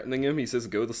threatening him. He says,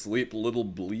 "Go to sleep, little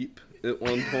bleep," at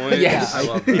one point. Yes. I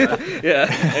love that. Yeah,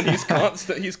 and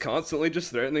he's constantly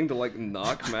just threatening to like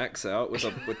knock Max out with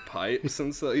pipes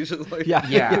and stuff. He's just like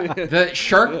The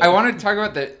shark. I want to talk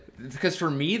about the, because for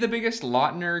me the biggest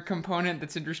Lautner component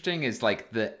that's interesting is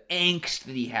like the angst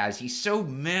that he has. He's so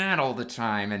mad all the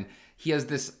time, and he has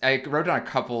this. I wrote down a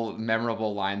couple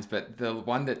memorable lines, but the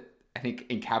one that I think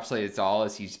encapsulates it all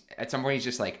is he's at some point he's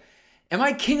just like, "Am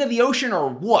I king of the ocean or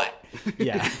what?"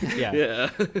 Yeah.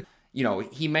 You know,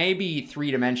 he may be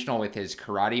 3-dimensional with his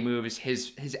karate moves.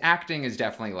 His acting is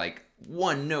definitely like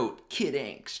one note kid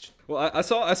angst. Well, I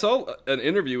saw an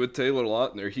interview with Taylor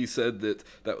Lautner. He said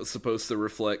that was supposed to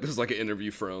reflect. This is like an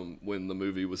interview from when the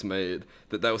movie was made.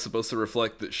 That was supposed to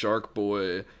reflect that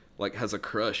Sharkboy like has a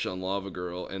crush on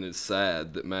Lavagirl and is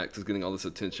sad that Max is getting all this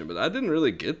attention. But I didn't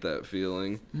really get that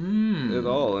feeling at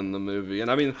all in the movie.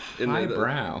 And I mean,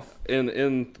 Highbrow.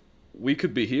 In We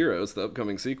Could Be Heroes, the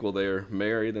upcoming sequel, they are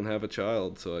married and have a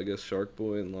child. So I guess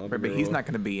Sharkboy and Lavagirl. Right, but he's not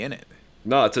going to be in it.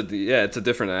 No, it's a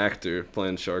different actor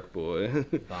playing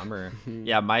Sharkboy. Bummer.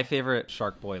 Yeah, my favorite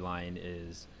Sharkboy line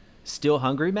is, "Still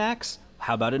hungry, Max?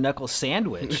 How about a knuckle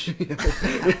sandwich?"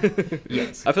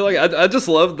 Yes. I feel like I just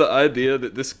love the idea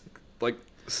that this like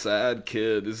sad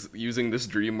kid is using this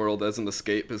dream world as an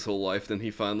escape his whole life. Then he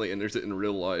finally enters it in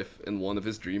real life, and one of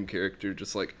his dream characters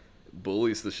just like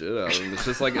bullies the shit out of him. It's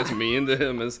just like as mean to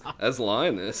him as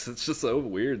Linus. It's just so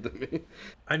weird to me.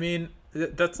 I mean,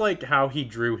 that's like how he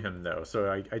drew him, though.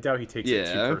 So I doubt he takes it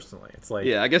too personally. It's like,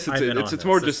 I guess it's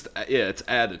more just it's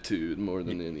attitude more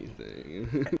than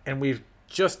anything. And we've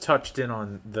just touched in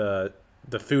on the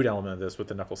food element of this with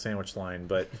the knuckle sandwich line,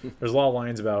 but there's a lot of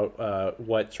lines about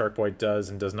what Sharkboy does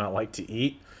and does not like to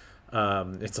eat.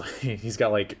 It's like he's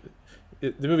got like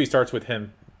the movie starts with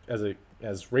him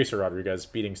as Racer Rodriguez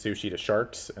feeding sushi to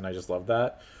sharks, and I just love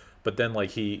that. But then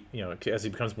like he, as he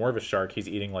becomes more of a shark, he's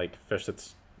eating like fish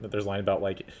there's a line about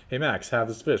like, "Hey Max, have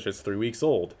this fish, it's 3 weeks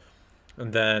old."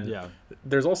 And then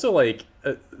there's also like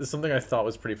something I thought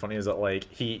was pretty funny is that like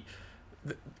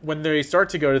when they start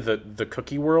to go to the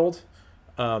cookie world,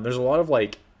 there's a lot of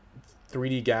like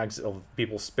 3D gags of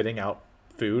people spitting out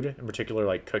food, in particular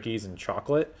like cookies and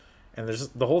chocolate. And there's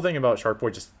the whole thing about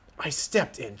Sharkboy just, "I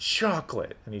stepped in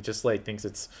chocolate," and he just like thinks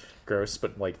it's gross,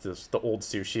 but like the old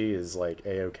sushi is like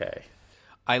a-okay.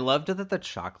 I loved that the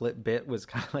chocolate bit was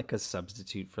kind of like a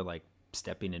substitute for like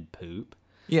stepping in poop.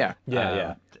 Yeah.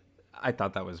 I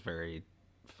thought that was very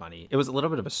funny. It was a little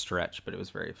bit of a stretch, but it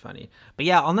was very funny. But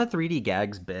yeah, on the 3D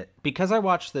gags bit, because I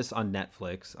watched this on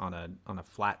Netflix on a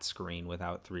flat screen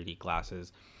without 3D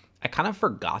glasses, I kind of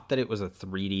forgot that it was a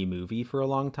 3D movie for a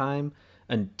long time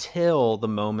until the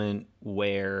moment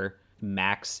where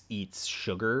Max eats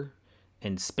sugar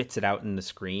and spits it out in the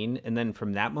screen. And then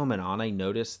from that moment on, I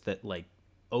noticed that like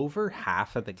over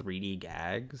half of the 3D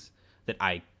gags that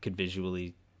I could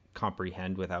visually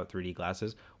comprehend without 3D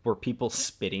glasses were people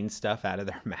spitting stuff out of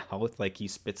their mouth. Like he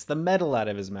spits the metal out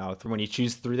of his mouth when he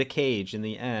chews through the cage in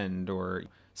the end, or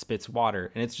spits water.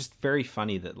 And it's just very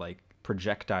funny that like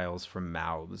projectiles from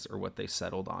mouths are what they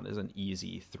settled on as an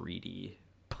easy 3D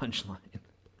punchline.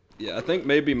 Yeah, I think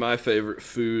maybe my favorite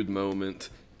food moment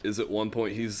is at one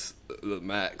point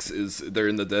they're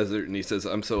in the desert and he says,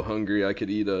 "I'm so hungry I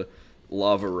could eat a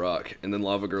lava rock," and then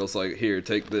Lavagirl's like, "Here,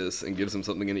 take this," and gives him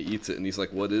something and he eats it and he's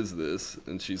like, "What is this?"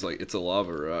 And she's like, "It's a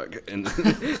lava rock," and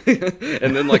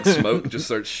and then like smoke just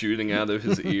starts shooting out of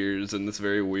his ears and this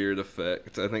very weird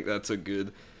effect. I think that's a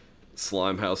good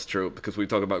Slimehouse trope because we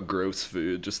talk about gross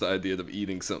food, just the idea of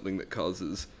eating something that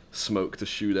causes smoke to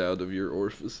shoot out of your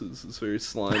orifices is very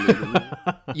slimy.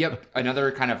 Yep, another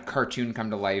kind of cartoon come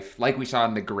to life, like we saw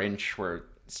in The Grinch, where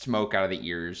smoke out of the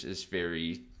ears is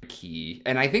very key.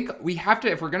 And I think we have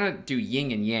to, if we're gonna do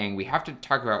yin and yang, we have to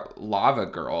talk about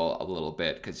Lavagirl a little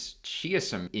bit because she has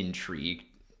some intrigue.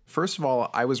 First of all,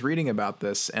 I was reading about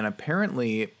this, and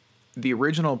apparently the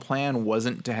original plan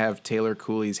wasn't to have Taylor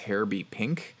Cooley's hair be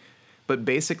pink, but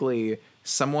basically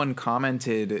someone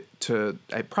commented to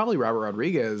probably Robert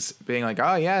Rodriguez being like,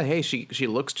 "Oh yeah, hey, she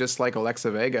looks just like Alexa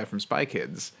Vega from Spy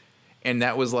Kids," and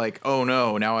that was like, "Oh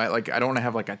no, now I don't want to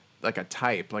have like a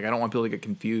type, like I don't want people to get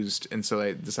confused," and so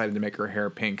they decided to make her hair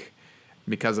pink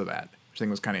because of that, which I think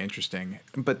was kind of interesting.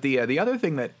 But the other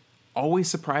thing that always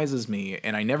surprises me,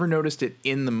 and I never noticed it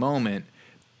in the moment,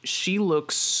 she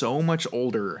looks so much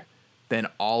older than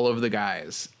all of the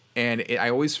guys. And I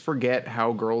always forget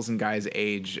how girls and guys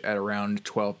age at around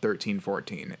 12, 13,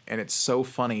 14. And it's so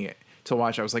funny to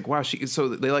watch. I was like, wow, so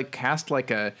they like cast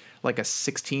like a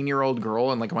 16-year-old girl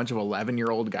and like a bunch of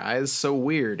 11-year-old guys. So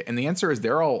weird. And the answer is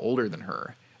they're all older than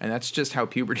her. And that's just how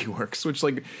puberty works, which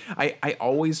like I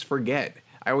always forget.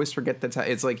 I always forget that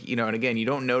it's like, you know, and again, you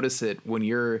don't notice it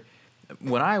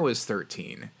when I was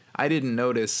 13. I didn't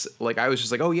notice, like, I was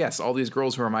just like, oh yes, all these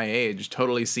girls who are my age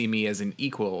totally see me as an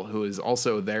equal who is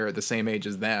also there at the same age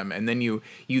as them. And then you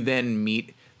then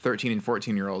meet 13 and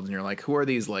 14-year-olds and you're like, who are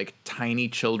these like tiny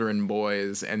children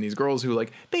boys and these girls who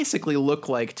like basically look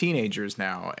like teenagers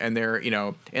now, and they're, you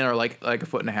know, and are like a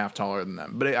foot and a half taller than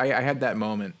them. But I had that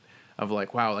moment of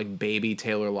like, wow, like baby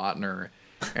Taylor Lautner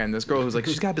and this girl who's like,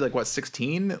 she's got to be like, what,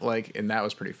 16? Like, and that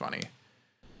was pretty funny.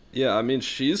 Yeah, I mean,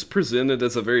 she's presented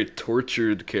as a very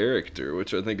tortured character,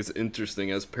 which I think is interesting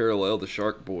as parallel to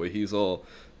Sharkboy. He's all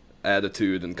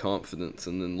attitude and confidence,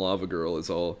 and then Lavagirl is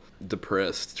all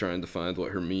depressed, trying to find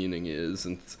what her meaning is.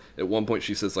 And at one point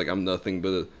she says, like, "I'm nothing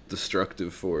but a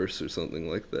destructive force," or something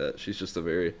like that. She's just a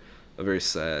very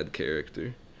sad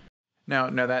character. Now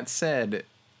that said,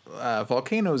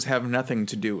 volcanoes have nothing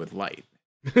to do with light.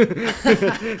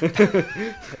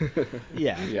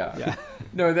 Yeah.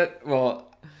 No,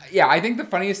 yeah, I think the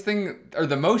funniest thing, or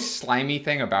the most slimy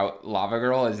thing about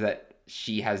Lavagirl is that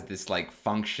she has this, like,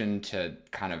 function to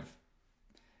kind of,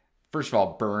 first of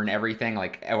all, burn everything.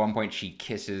 Like, at one point she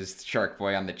kisses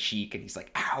Sharkboy on the cheek, and he's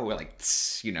like, ow, like,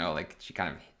 tss, you know, like, she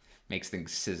kind of makes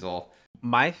things sizzle.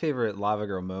 My favorite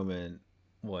Lavagirl moment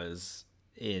was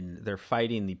they're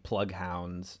fighting the plug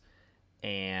hounds,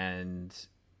 and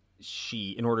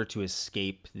she, in order to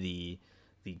escape the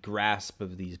grasp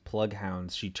of these plug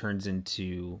hounds, she turns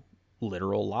into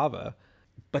literal lava.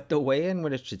 But the way in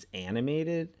which it's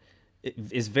animated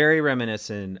is very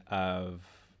reminiscent of,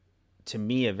 to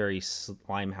me, a very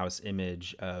Slimehouse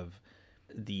image of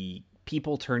the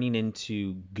people turning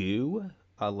into goo,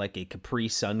 like a Capri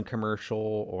Sun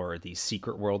commercial or the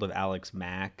Secret World of Alex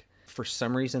Mack. For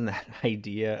some reason, that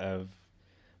idea of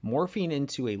morphing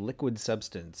into a liquid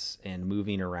substance and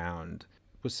moving around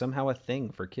was somehow a thing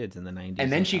for kids in the 90s.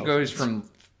 And then she goes from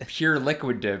pure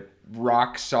liquid to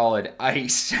rock solid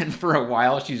ice, and for a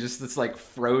while she's just this like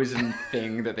frozen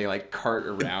thing that they like cart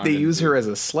around. They use her as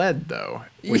a sled though,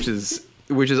 which is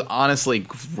honestly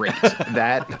great.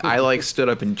 That I like stood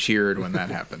up and cheered when that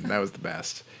happened. That was the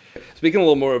best. Speaking a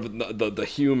little more of the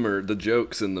humor, the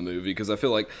jokes in the movie, because I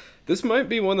feel like this might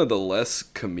be one of the less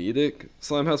comedic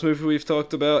Slimehouse movies we've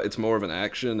talked about. It's more of an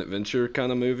action adventure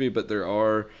kind of movie, but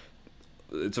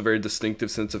it's a very distinctive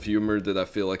sense of humor that I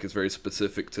feel like is very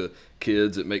specific to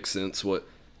kids. It makes sense what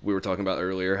we were talking about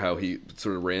earlier, how he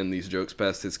sort of ran these jokes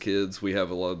past his kids. We have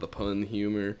a lot of the pun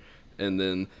humor, and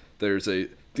then there's a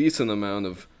decent amount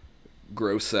of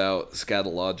gross out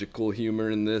scatological humor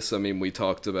in this. I mean, we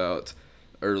talked about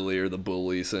earlier the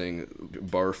bully saying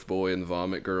barf boy and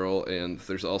vomit girl, and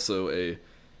there's also a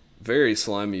very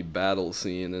slimy battle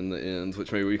scene in the end,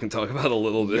 which maybe we can talk about a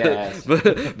little bit. Yes.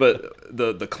 but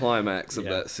the climax of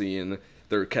that scene,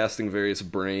 they're casting various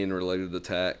brain related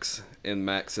attacks, and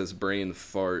Max says brain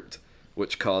fart,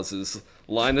 which causes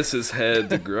Linus's head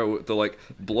to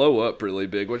blow up really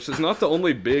big, which is not the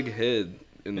only big head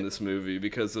in this movie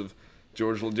because of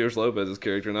George Lopez's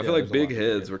character, and I feel like big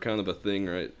heads were kind of a thing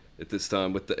right at this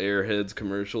time with the Airheads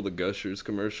commercial, the Gushers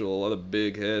commercial, a lot of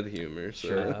big head humor. So.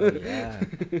 Sure. Oh,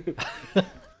 yeah.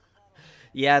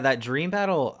 Yeah, that dream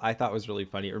battle I thought was really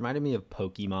funny. It reminded me of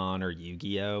Pokemon or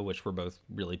Yu-Gi-Oh, which were both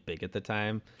really big at the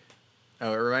time.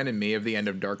 Oh, it reminded me of the end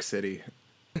of Dark City.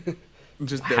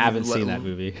 Just haven't seen that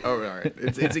movie. Oh, all right.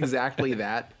 It's exactly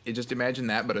that. Just imagine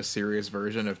that, but a serious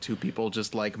version of two people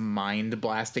just like mind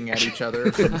blasting at each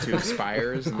other from two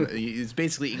spires. And it's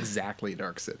basically exactly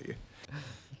Dark City.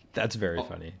 That's very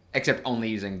funny. Except only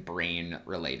using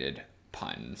brain-related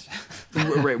puns.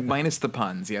 Right, minus the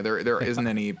puns. Yeah, there isn't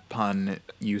any pun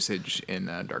usage in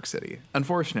Dark City,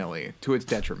 unfortunately, to its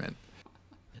detriment.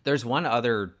 There's one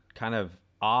other kind of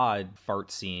odd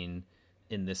fart scene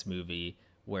in this movie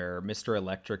where Mr.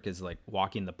 Electric is like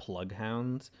walking the plug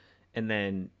hounds, and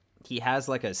then he has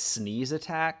like a sneeze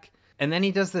attack, and then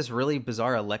he does this really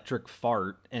bizarre electric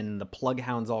fart, and the plug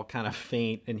hounds all kind of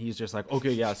faint, and he's just like,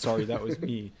 okay, yeah, sorry, that was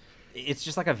me. It's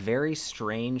just like a very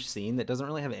strange scene that doesn't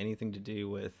really have anything to do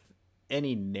with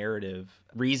any narrative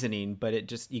reasoning, but it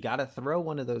just, you got to throw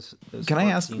one of those Can I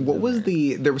ask, what was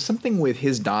there was something with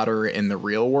his daughter in the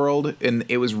real world, and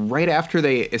it was right after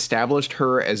they established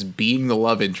her as being the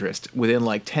love interest. Within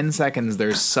like 10 seconds,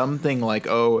 there's something like,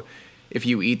 oh, if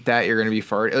you eat that, you're going to be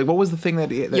fart. Like, what was the thing that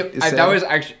said? That was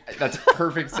actually, that's a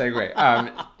perfect segue.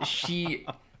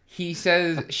 He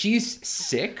says she's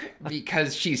sick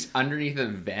because she's underneath a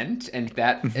vent, and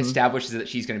that establishes that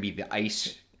she's going to be the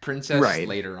ice princess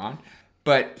later on.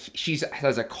 But she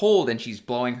has a cold and she's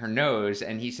blowing her nose,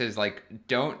 and he says, like,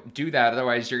 don't do that,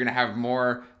 otherwise you're going to have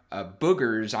more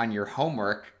boogers on your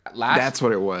homework. That's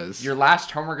what it was. Your last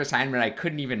homework assignment I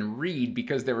couldn't even read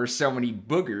because there were so many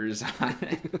boogers on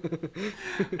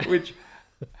it. Which,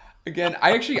 again,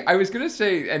 I was going to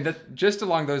say, and that, just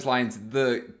along those lines,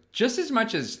 just as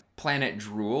much as Planet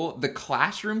Drool, the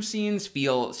classroom scenes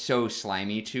feel so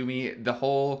slimy to me. The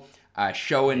whole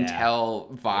show and tell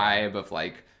vibe of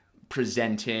like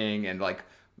presenting and like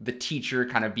the teacher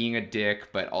kind of being a dick,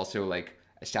 but also like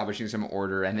establishing some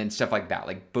order, and then stuff like that,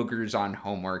 like boogers on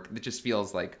homework. It just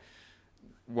feels like,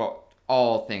 well,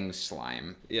 all things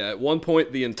slime. Yeah, at one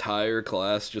point the entire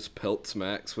class just pelts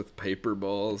Max with paper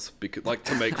balls because, like,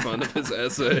 to make fun of his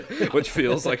essay, which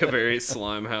feels like a very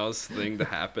Slimehouse thing to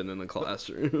happen in the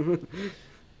classroom.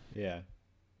 Yeah.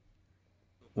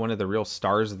 One of the real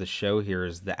stars of the show here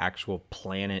is the actual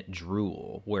Planet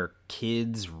Drool, where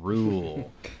kids rule,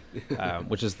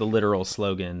 which is the literal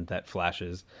slogan that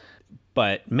flashes.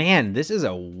 But man, this is a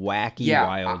wacky,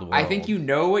 wild world. I think you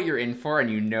know what you're in for, and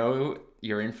you know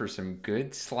you're in for some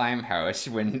good Slimehouse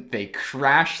when they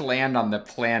crash land on the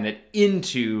planet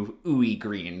into ooey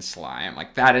green slime.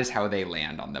 Like, that is how they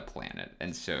land on the planet.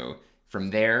 And so from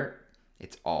there,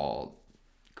 it's all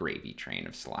gravy train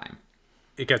of slime.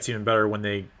 It gets even better when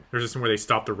there's this one where they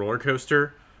stop the roller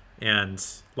coaster, and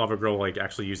Lavagirl like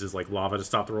actually uses like lava to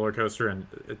stop the roller coaster, and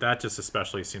that just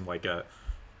especially seemed like a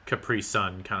Capri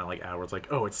Sun kind of like hour. It's like,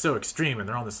 oh, it's so extreme, and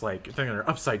they're on this like thing, and they're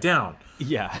upside down.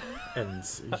 Yeah. And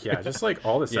yeah, just like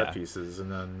all the set pieces,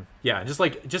 and then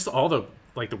just all the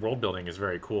like the world building is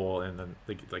very cool, and then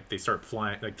like they start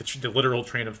flying, like the literal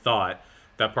train of thought.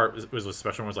 That part was a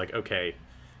special one. Was like, okay,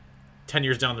 10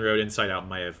 years down the road, Inside Out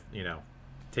might have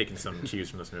taken some cues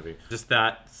from this movie. Just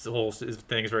that whole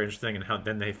thing is very interesting, and how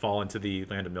then they fall into the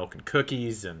land of milk and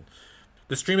cookies, and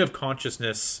the stream of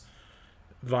consciousness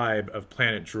vibe of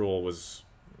Planet Drool was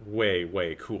way,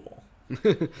 way cool.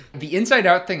 The Inside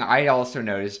Out thing I also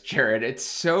noticed, Jared, it's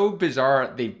so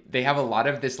bizarre. They have a lot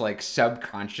of this like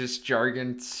subconscious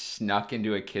jargon snuck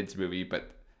into a kid's movie, but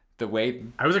the way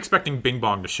I was expecting Bing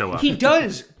Bong to show up. He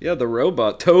does. Yeah, the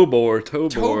robot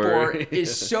Tobor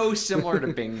is so similar to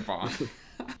Bing Bong.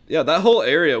 Yeah, that whole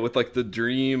area with like the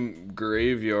dream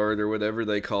graveyard or whatever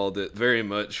they called it very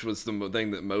much was the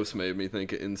thing that most made me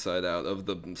think of Inside Out, of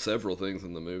the several things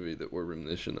in the movie that were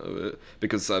reminiscent of it.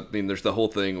 Because I mean, there's the whole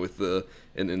thing with an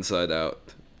Inside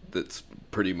Out that's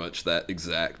pretty much that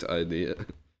exact idea.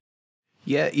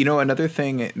 Yeah, another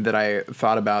thing that I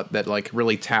thought about that like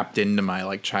really tapped into my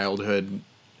like childhood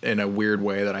in a weird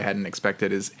way that I hadn't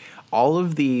expected is all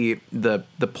of the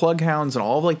plug hounds and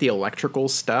all of like the electrical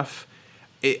stuff.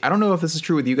 I don't know if this is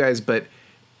true with you guys, but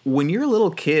when you're a little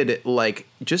kid, like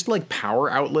just like power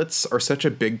outlets are such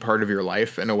a big part of your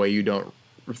life in a way you don't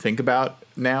think about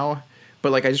now.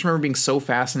 But like I just remember being so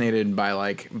fascinated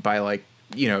by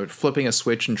flipping a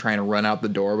switch and trying to run out the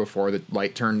door before the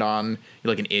light turned on.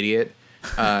 You're like an idiot.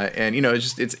 And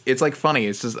it's like funny.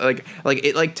 It's just like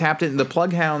it like tapped into the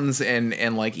plug hounds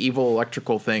and like evil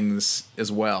electrical things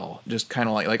as well. Just kind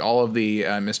of like all of the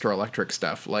Mr. Electric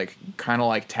stuff, like kind of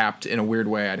like tapped in a weird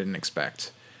way I didn't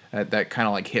expect. That kind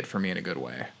of like hit for me in a good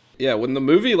way. Yeah, when the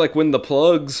movie, like when the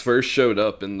plugs first showed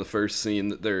up in the first scene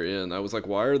that they're in, I was like,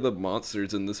 why are the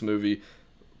monsters in this movie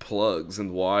plugs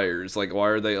and wires? Like, why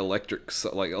are they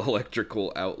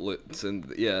electrical outlets?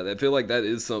 And yeah, I feel like that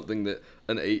is something that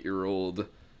an 8-year-old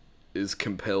is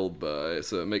compelled by.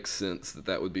 So it makes sense that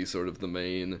that would be sort of the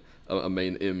main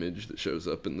image that shows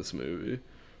up in this movie.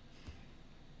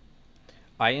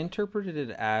 I interpreted it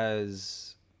as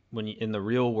when in the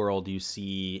real world you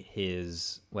see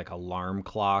his like alarm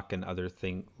clock and other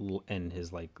thing and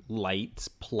his like lights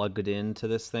plugged into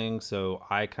this thing. So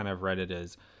I kind of read it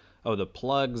as, oh, the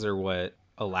plugs are what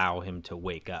allow him to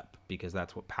wake up because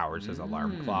that's what powers his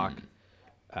alarm clock.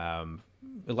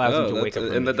 Allows him to wake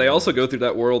up. And that they also go through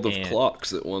that world of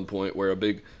clocks at one point where a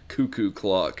big cuckoo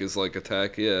clock is like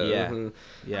attack. The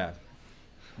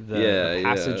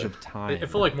passage of time. It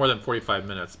felt like more than 45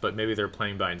 minutes, but maybe they're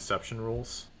playing by Inception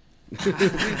rules.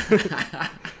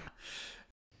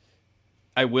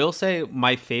 I will say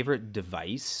my favorite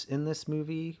device in this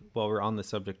movie, while we're on the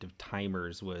subject of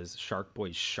timers, was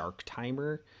Sharkboy's shark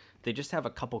timer. They just have a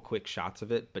couple quick shots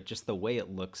of it, but just the way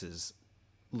it looks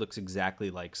exactly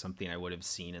like something I would have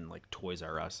seen in like Toys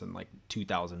R Us in like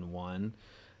 2001.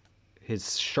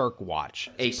 His shark watch.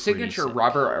 A signature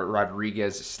Robert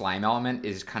Rodriguez slime element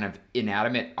is kind of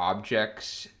inanimate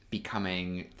objects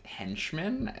becoming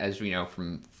henchmen, as we know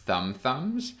from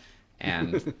Thumbs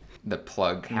and the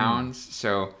Plug Hounds.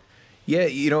 So yeah,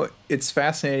 it's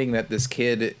fascinating that this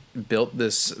kid built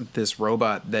this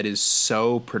robot that is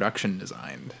so production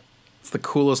designed. It's the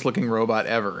coolest looking robot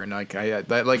ever, and like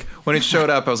when it showed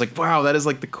up, I was like, wow, that is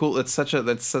like the cool. That's such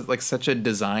a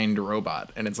designed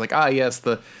robot, and it's like, yes,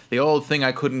 the old thing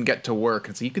I couldn't get to work,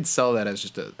 and so you could sell that as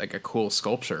just a cool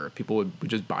sculpture. People would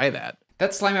just buy that.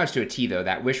 That's Slimehouse to a T, though.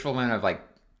 That wish fulfillment of like,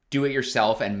 do it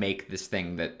yourself and make this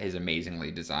thing that is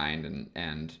amazingly designed,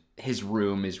 and his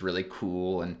room is really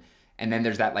cool, and then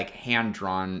there's that like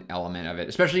hand-drawn element of it,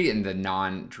 especially in the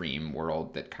non-dream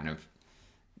world that kind of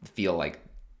feel like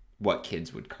what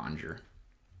kids would conjure.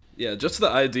 Yeah, just the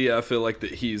idea, I feel like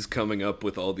that he's coming up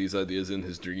with all these ideas in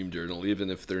his dream journal, even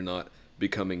if they're not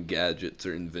becoming gadgets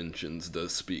or inventions,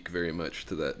 does speak very much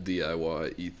to that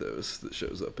DIY ethos that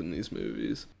shows up in these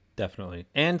movies. Definitely.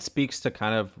 And speaks to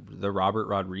kind of the Robert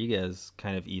Rodriguez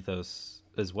kind of ethos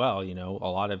as well. A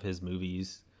lot of his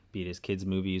movies, be it his kids'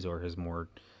 movies or his more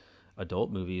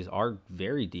adult movies, are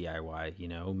very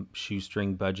DIY,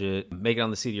 shoestring budget, make it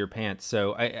on the seat of your pants.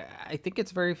 So I think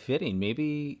it's very fitting.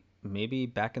 Maybe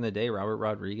back in the day, Robert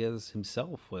Rodriguez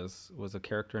himself was a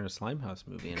character in a Slimehouse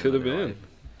movie. Could have been.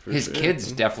 His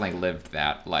kids definitely lived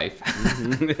that life.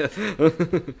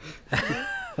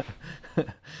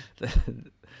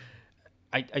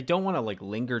 I don't want to like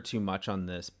linger too much on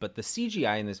this, but the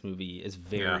CGI in this movie is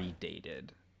very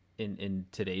dated in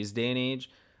today's day and age.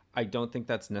 I don't think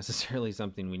that's necessarily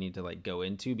something we need to like go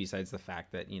into, besides the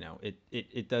fact that,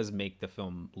 it does make the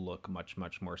film look much,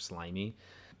 much more slimy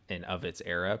and of its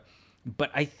era.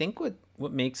 But I think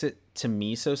what makes it to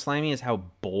me so slimy is how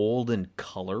bold and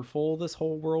colorful this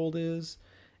whole world is,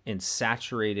 and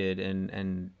saturated,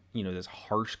 and this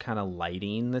harsh kind of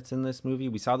lighting that's in this movie.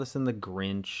 We saw this in The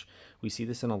Grinch. We see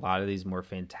this in a lot of these more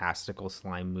fantastical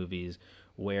slime movies,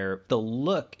 where the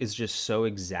look is just so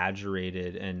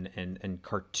exaggerated and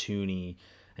cartoony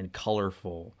and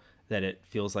colorful that it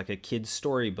feels like a kid's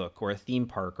storybook or a theme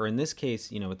park. Or in this case,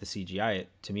 with the CGI,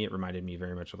 to me, it reminded me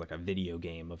very much of like a video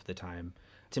game of the time.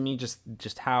 To me,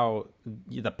 just how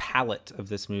the palette of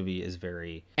this movie is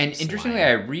very And interestingly,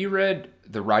 I reread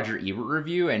the Roger Ebert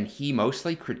review, and he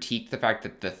mostly critiqued the fact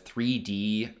that the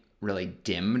 3D really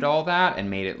dimmed all that and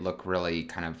made it look really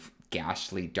kind of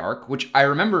ghastly dark, which I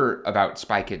remember about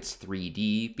Spy Kids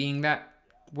 3D being that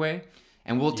way.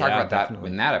 And we'll talk about that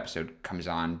when that episode comes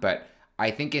on. But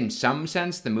I think in some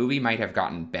sense, the movie might have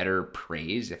gotten better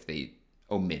praise if they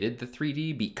omitted the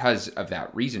 3D because of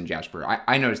that reason, Jasper.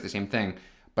 I noticed the same thing,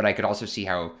 but I could also see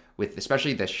how, with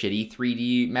especially the shitty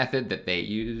 3D method that they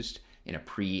used in a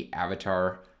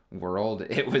pre-Avatar world,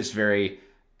 it was very,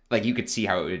 like, you could see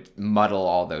how it would muddle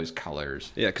all those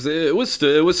colors. Yeah, because it was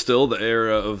still the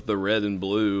era of the red and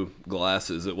blue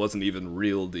glasses. It wasn't even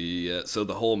real D yet, so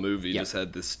the whole movie just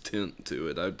had this tint to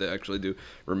it. I actually do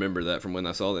remember that from when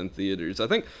I saw it in theaters. I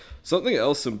think something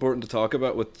else important to talk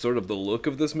about with sort of the look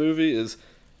of this movie is,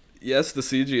 yes, the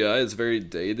CGI is very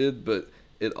dated, but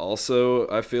it also,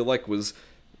 I feel like, was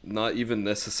not even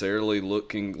necessarily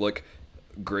looking like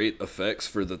great effects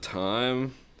for the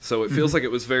time. So it feels like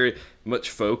it was very much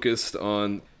focused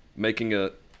on making a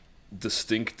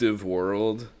distinctive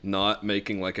world, not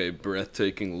making like a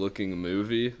breathtaking looking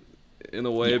movie in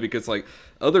a way, because like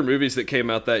other movies that came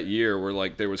out that year were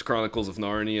like there was Chronicles of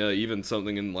Narnia, even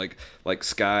something in like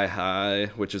Sky High,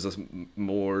 which is a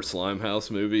more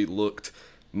Slimehouse movie, looked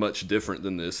much different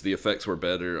than this. The effects were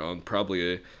better on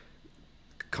probably a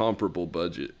comparable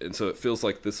budget, and so it feels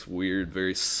like this weird,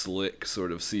 very slick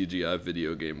sort of CGI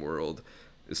video game world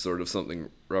is sort of something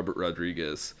Robert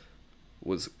Rodriguez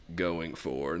was going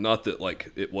for. Not that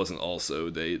like it wasn't also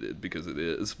dated, because it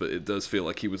is, but it does feel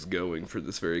like he was going for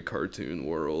this very cartoon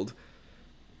world,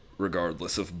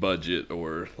 regardless of budget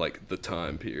or like the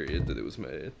time period that it was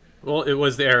made. Well, it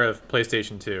was the era of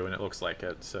PlayStation 2, and it looks like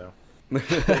it, so.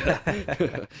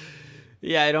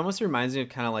 Yeah, it almost reminds me of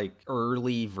kind of like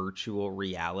early virtual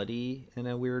reality in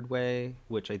a weird way,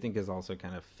 which I think is also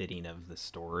kind of fitting of the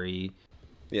story.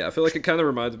 Yeah, I feel like it kind of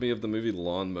reminds me of the movie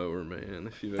Lawnmower Man,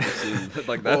 if you've ever seen it.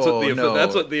 Like that's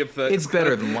that's what the effect. It's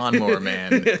better than Lawnmower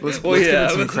Man. Let's give it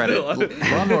some credit.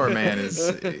 Lawnmower Man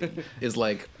is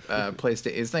like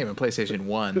PlayStation. It's not even PlayStation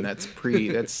 1. That's pre.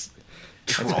 That's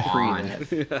pre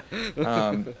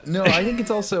that. No, I think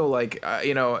it's also like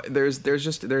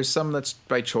there's some that's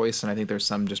by choice, and I think there's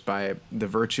some just by the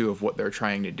virtue of what they're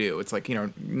trying to do. It's like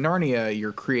Narnia,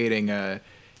 you're creating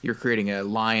a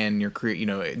lion,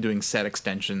 you're doing set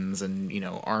extensions and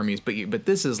armies, but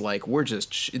this is like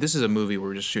this is a movie where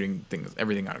we're just shooting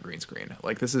everything on a green screen.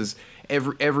 Like this is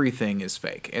everything is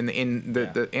fake, and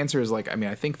the answer is like, I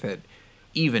mean, I think that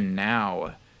even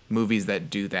now movies that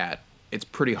do that, it's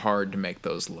pretty hard to make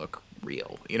those look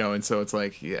real, and so it's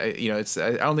like, it's,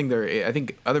 I don't think I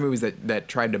think other movies that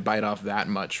tried to bite off that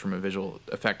much from a visual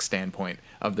effects standpoint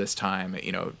of this time,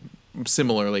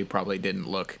 similarly probably didn't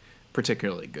look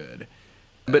particularly good.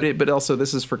 But also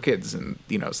this is for kids, and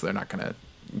so they're not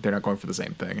going for the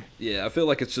same thing. Yeah, I feel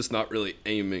like it's just not really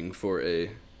aiming for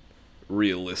a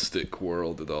realistic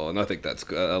world at all, and I think that's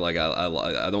like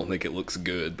I don't think it looks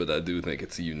good, but I do think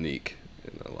it's unique,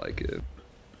 and I like it.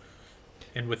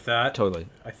 And with that, totally,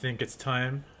 I think it's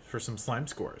time for some slime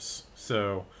scores.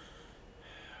 So,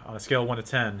 on a scale of 1 to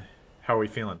 10, how are we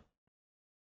feeling?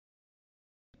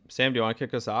 Sam, do you want to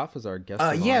kick us off as our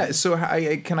guest? Yeah. So,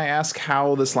 can I ask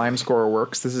how the slime score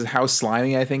works? This is how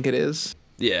slimy I think it is.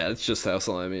 Yeah, it's just how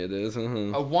slimy it is.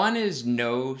 A 1 is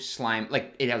no slime,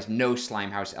 like it has no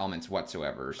Slimehouse elements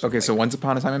whatsoever. So okay, so Once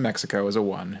Upon a Time in Mexico is a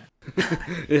 1.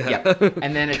 Yeah.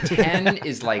 And then a 10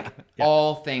 is like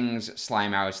all things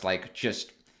Slimehouse, like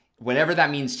just whatever that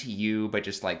means to you, but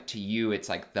just like to you, it's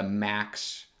like the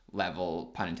max level,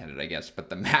 pun intended, I guess,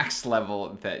 but the max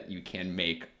level that you can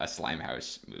make a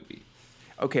Slimehouse movie.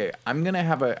 Okay, I'm going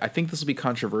to I think this will be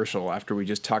controversial after we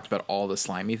just talked about all the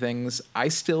slimy things. I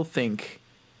still think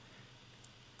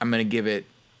I'm going to give it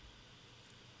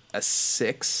a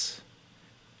 6.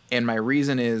 And my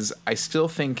reason is I still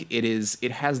think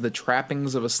it has the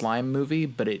trappings of a slime movie,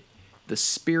 but the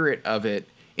spirit of it,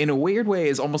 in a weird way,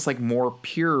 is almost like more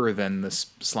pure than the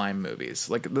slime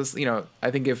movies. Like this,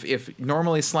 I think if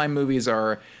normally slime movies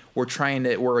we're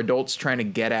adults trying to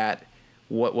get at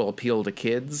what will appeal to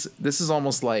kids, this is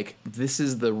almost like this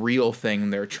is the real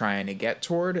thing they're trying to get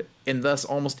toward, and thus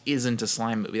almost isn't a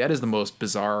slime movie. That is the most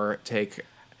bizarre take.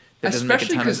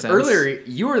 Especially because earlier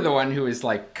you were the one who was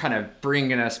like kind of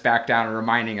bringing us back down and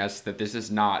reminding us that this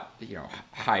is not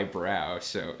highbrow.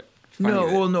 So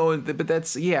but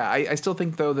that's I still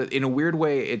think though that in a weird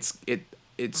way it's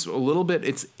a little bit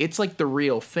it's like the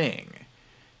real thing,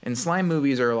 and slime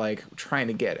movies are like trying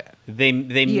to get it. They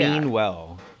mean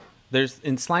well.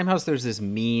 In Slimehouse, there's this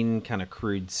mean kind of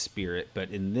crude spirit, but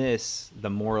in this, the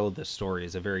moral of the story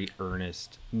is a very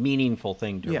earnest, meaningful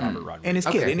thing to Robert Rodriguez. And it's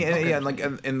kid,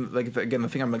 again, the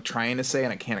thing I'm like trying to say,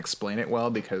 and I can't explain it well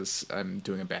because I'm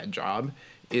doing a bad job,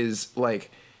 is like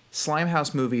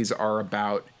Slimehouse movies are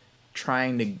about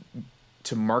trying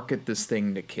to market this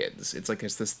thing to kids. It's like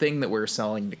it's this thing that we're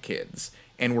selling to kids,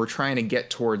 and we're trying to get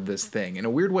toward this thing. In a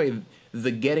weird way,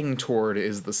 the getting toward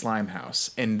is the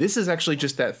Slimehouse, and this is actually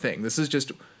just that thing. This is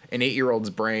just an 8-year-old's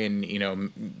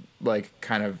brain, like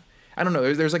kind of, I don't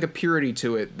know. There's like a purity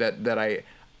to it that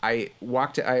I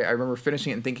remember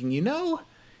finishing it and thinking,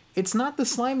 it's not the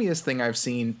slimiest thing I've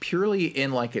seen, purely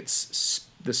in like it's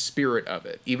the spirit of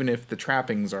it, even if the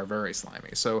trappings are very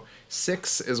slimy. So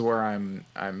 6 is where I'm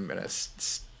gonna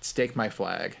stake my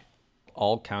flag.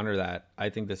 I'll counter that. I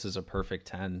think this is a perfect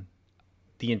 10.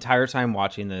 The entire time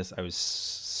watching this, I was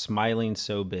smiling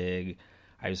so big.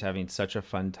 I was having such a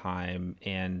fun time.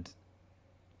 And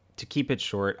to keep it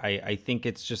short, I think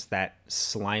it's just that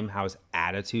Slimehouse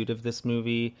attitude of this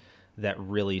movie that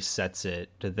really sets it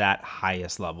to that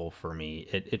highest level for me.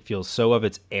 It feels so of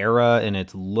its era and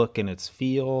its look and its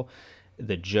feel.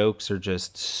 The jokes are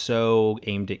just so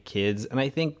aimed at kids. And I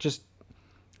think just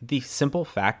the simple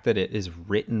fact that it is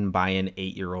written by an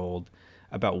 8-year-old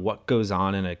about what goes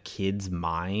on in a kid's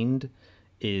mind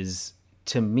is,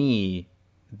 to me,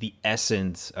 the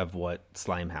essence of what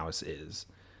Slimehouse is.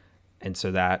 And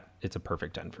so that it's a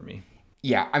perfect 10 for me.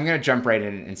 Yeah, I'm going to jump right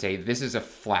in and say this is a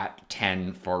flat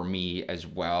 10 for me as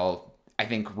well. I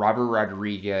think Robert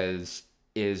Rodriguez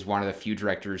is one of the few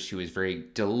directors who is very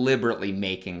deliberately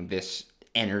making this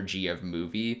energy of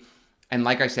movie. And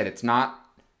like I said, it's not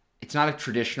a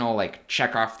traditional like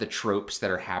check off the tropes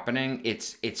that are happening.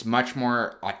 It's much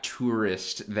more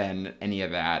auteurist than any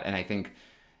of that. And I think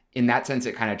in that sense,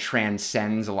 it kind of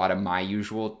transcends a lot of my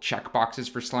usual check boxes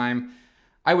for Slime.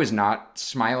 I was not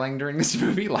smiling during this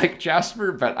movie like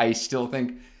Jasper, but I still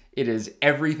think it is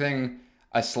everything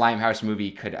a Slimehouse movie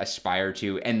could aspire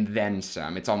to, and then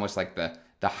some. It's almost like the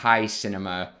high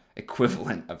cinema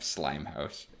equivalent of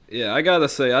Slimehouse. Yeah, I gotta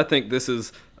say, I think this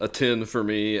is a 10 for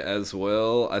me as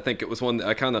well. I think it was one that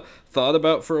I kind of thought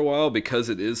about for a while because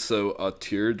it is so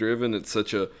auteur driven. It's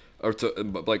such a, it's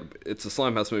a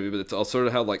Slimehouse movie, but it's all sort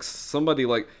of how like somebody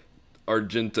like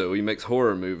Argento, he makes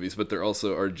horror movies, but they're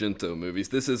also Argento movies.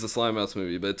 This is a Slimehouse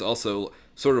movie, but it's also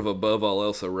sort of above all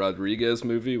else a Rodriguez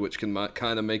movie, which can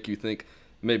kind of make you think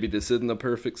maybe this isn't a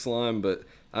perfect Slime. But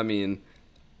I mean,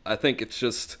 I think it's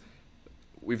just,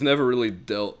 we've never really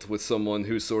dealt with someone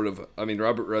who sort of, I mean,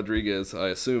 Robert Rodriguez, I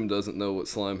assume, doesn't know what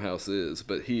Slimehouse is,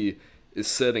 but he is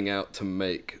setting out to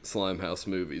make Slimehouse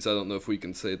movies. I don't know if we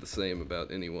can say the same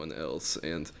about anyone else,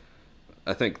 and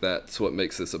I think that's what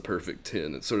makes this a perfect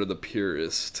 10. It's sort of the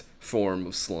purest form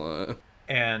of slime.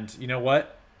 And you know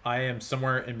what? I am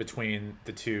somewhere in between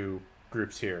the two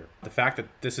groups here. The fact that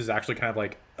this is actually kind of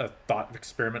like a thought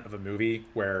experiment of a movie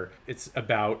where it's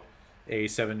about a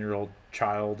 7-year-old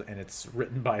child and it's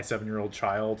written by a 7-year-old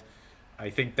child,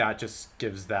 I think that just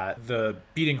gives that the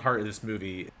beating heart of this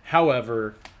movie.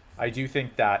 However, I do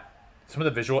think that some of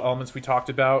the visual elements we talked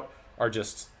about are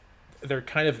just, they're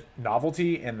kind of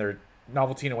novelty, and they're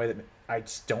novelty in a way that I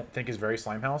just don't think is very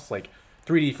Slimehouse. Like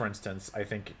 3D, for instance, I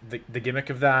think the gimmick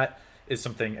of that is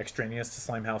something extraneous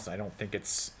to Slimehouse, and I don't think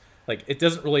it's like, it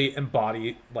doesn't really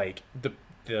embody like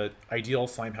the ideal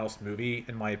Slimehouse movie,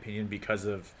 in my opinion, because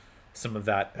of some of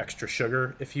that extra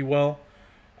sugar, if you will.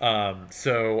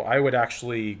 So I would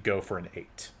actually go for an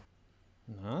 8.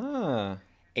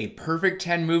 A perfect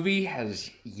 10 movie has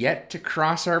yet to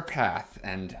cross our path,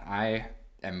 and I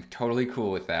am totally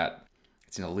cool with that.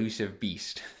 It's an elusive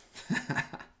beast.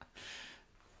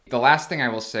 The last thing I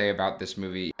will say about this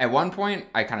movie, at one point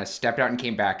I kind of stepped out and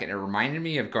came back, and it reminded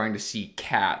me of going to see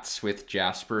Cats with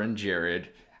Jasper and Jared.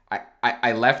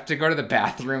 I left to go to the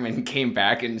bathroom and came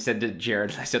back and said to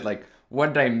Jared, I said, like,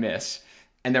 what did I miss?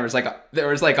 And there was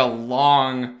like a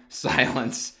long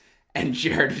silence, and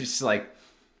Jared was just like,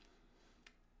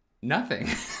 nothing.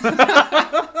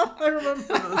 I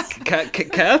remember this.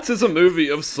 Cats is a movie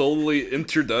of solely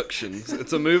introductions.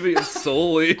 It's a movie of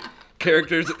solely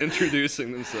characters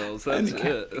introducing themselves. That's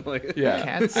it. Like,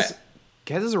 yeah, Cats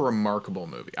is a remarkable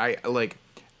movie. I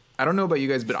don't know about you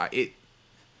guys, but it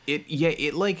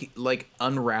like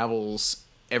unravels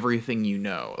everything you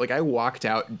know. Like, I walked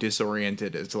out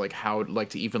disoriented as to like how like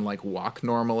to even like walk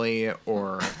normally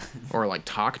or like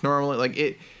talk normally. Like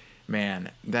it. Man,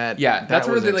 that was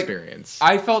really an experience.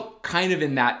 Like, I felt kind of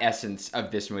in that essence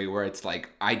of this movie where it's like,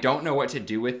 I don't know what to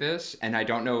do with this, and I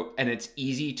don't know, and it's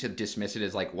easy to dismiss it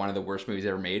as like one of the worst movies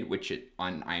ever made, which it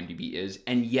on IMDb is,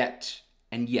 and yet,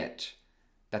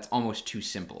 that's almost too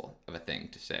simple of a thing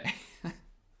to say.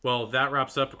 Well, that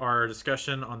wraps up our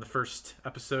discussion on the first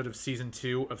episode of Season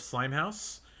 2 of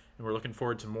Slimehouse, and we're looking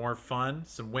forward to more fun,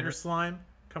 some winter slime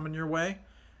coming your way,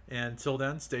 and until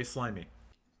then, stay slimy.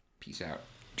 Peace out.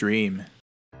 Dream.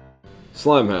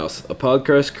 Slimehouse, a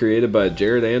podcast created by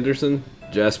Jared Anderson,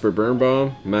 Jasper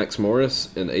Birnbaum, Max Morris,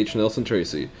 and H. Nelson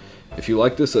Tracy. If you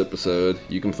like this episode,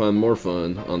 you can find more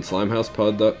fun on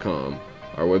SlimeHousePod.com.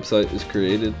 Our website is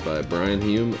created by Brian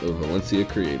Hume of Valencia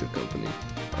Creative Company.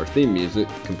 Our theme music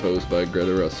composed by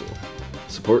Greta Russell.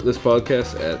 Support this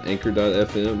podcast at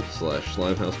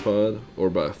anchor.fm/SlimeHousePod or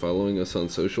by following us on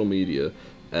social media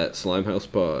at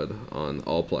SlimeHousePod on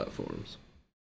all platforms.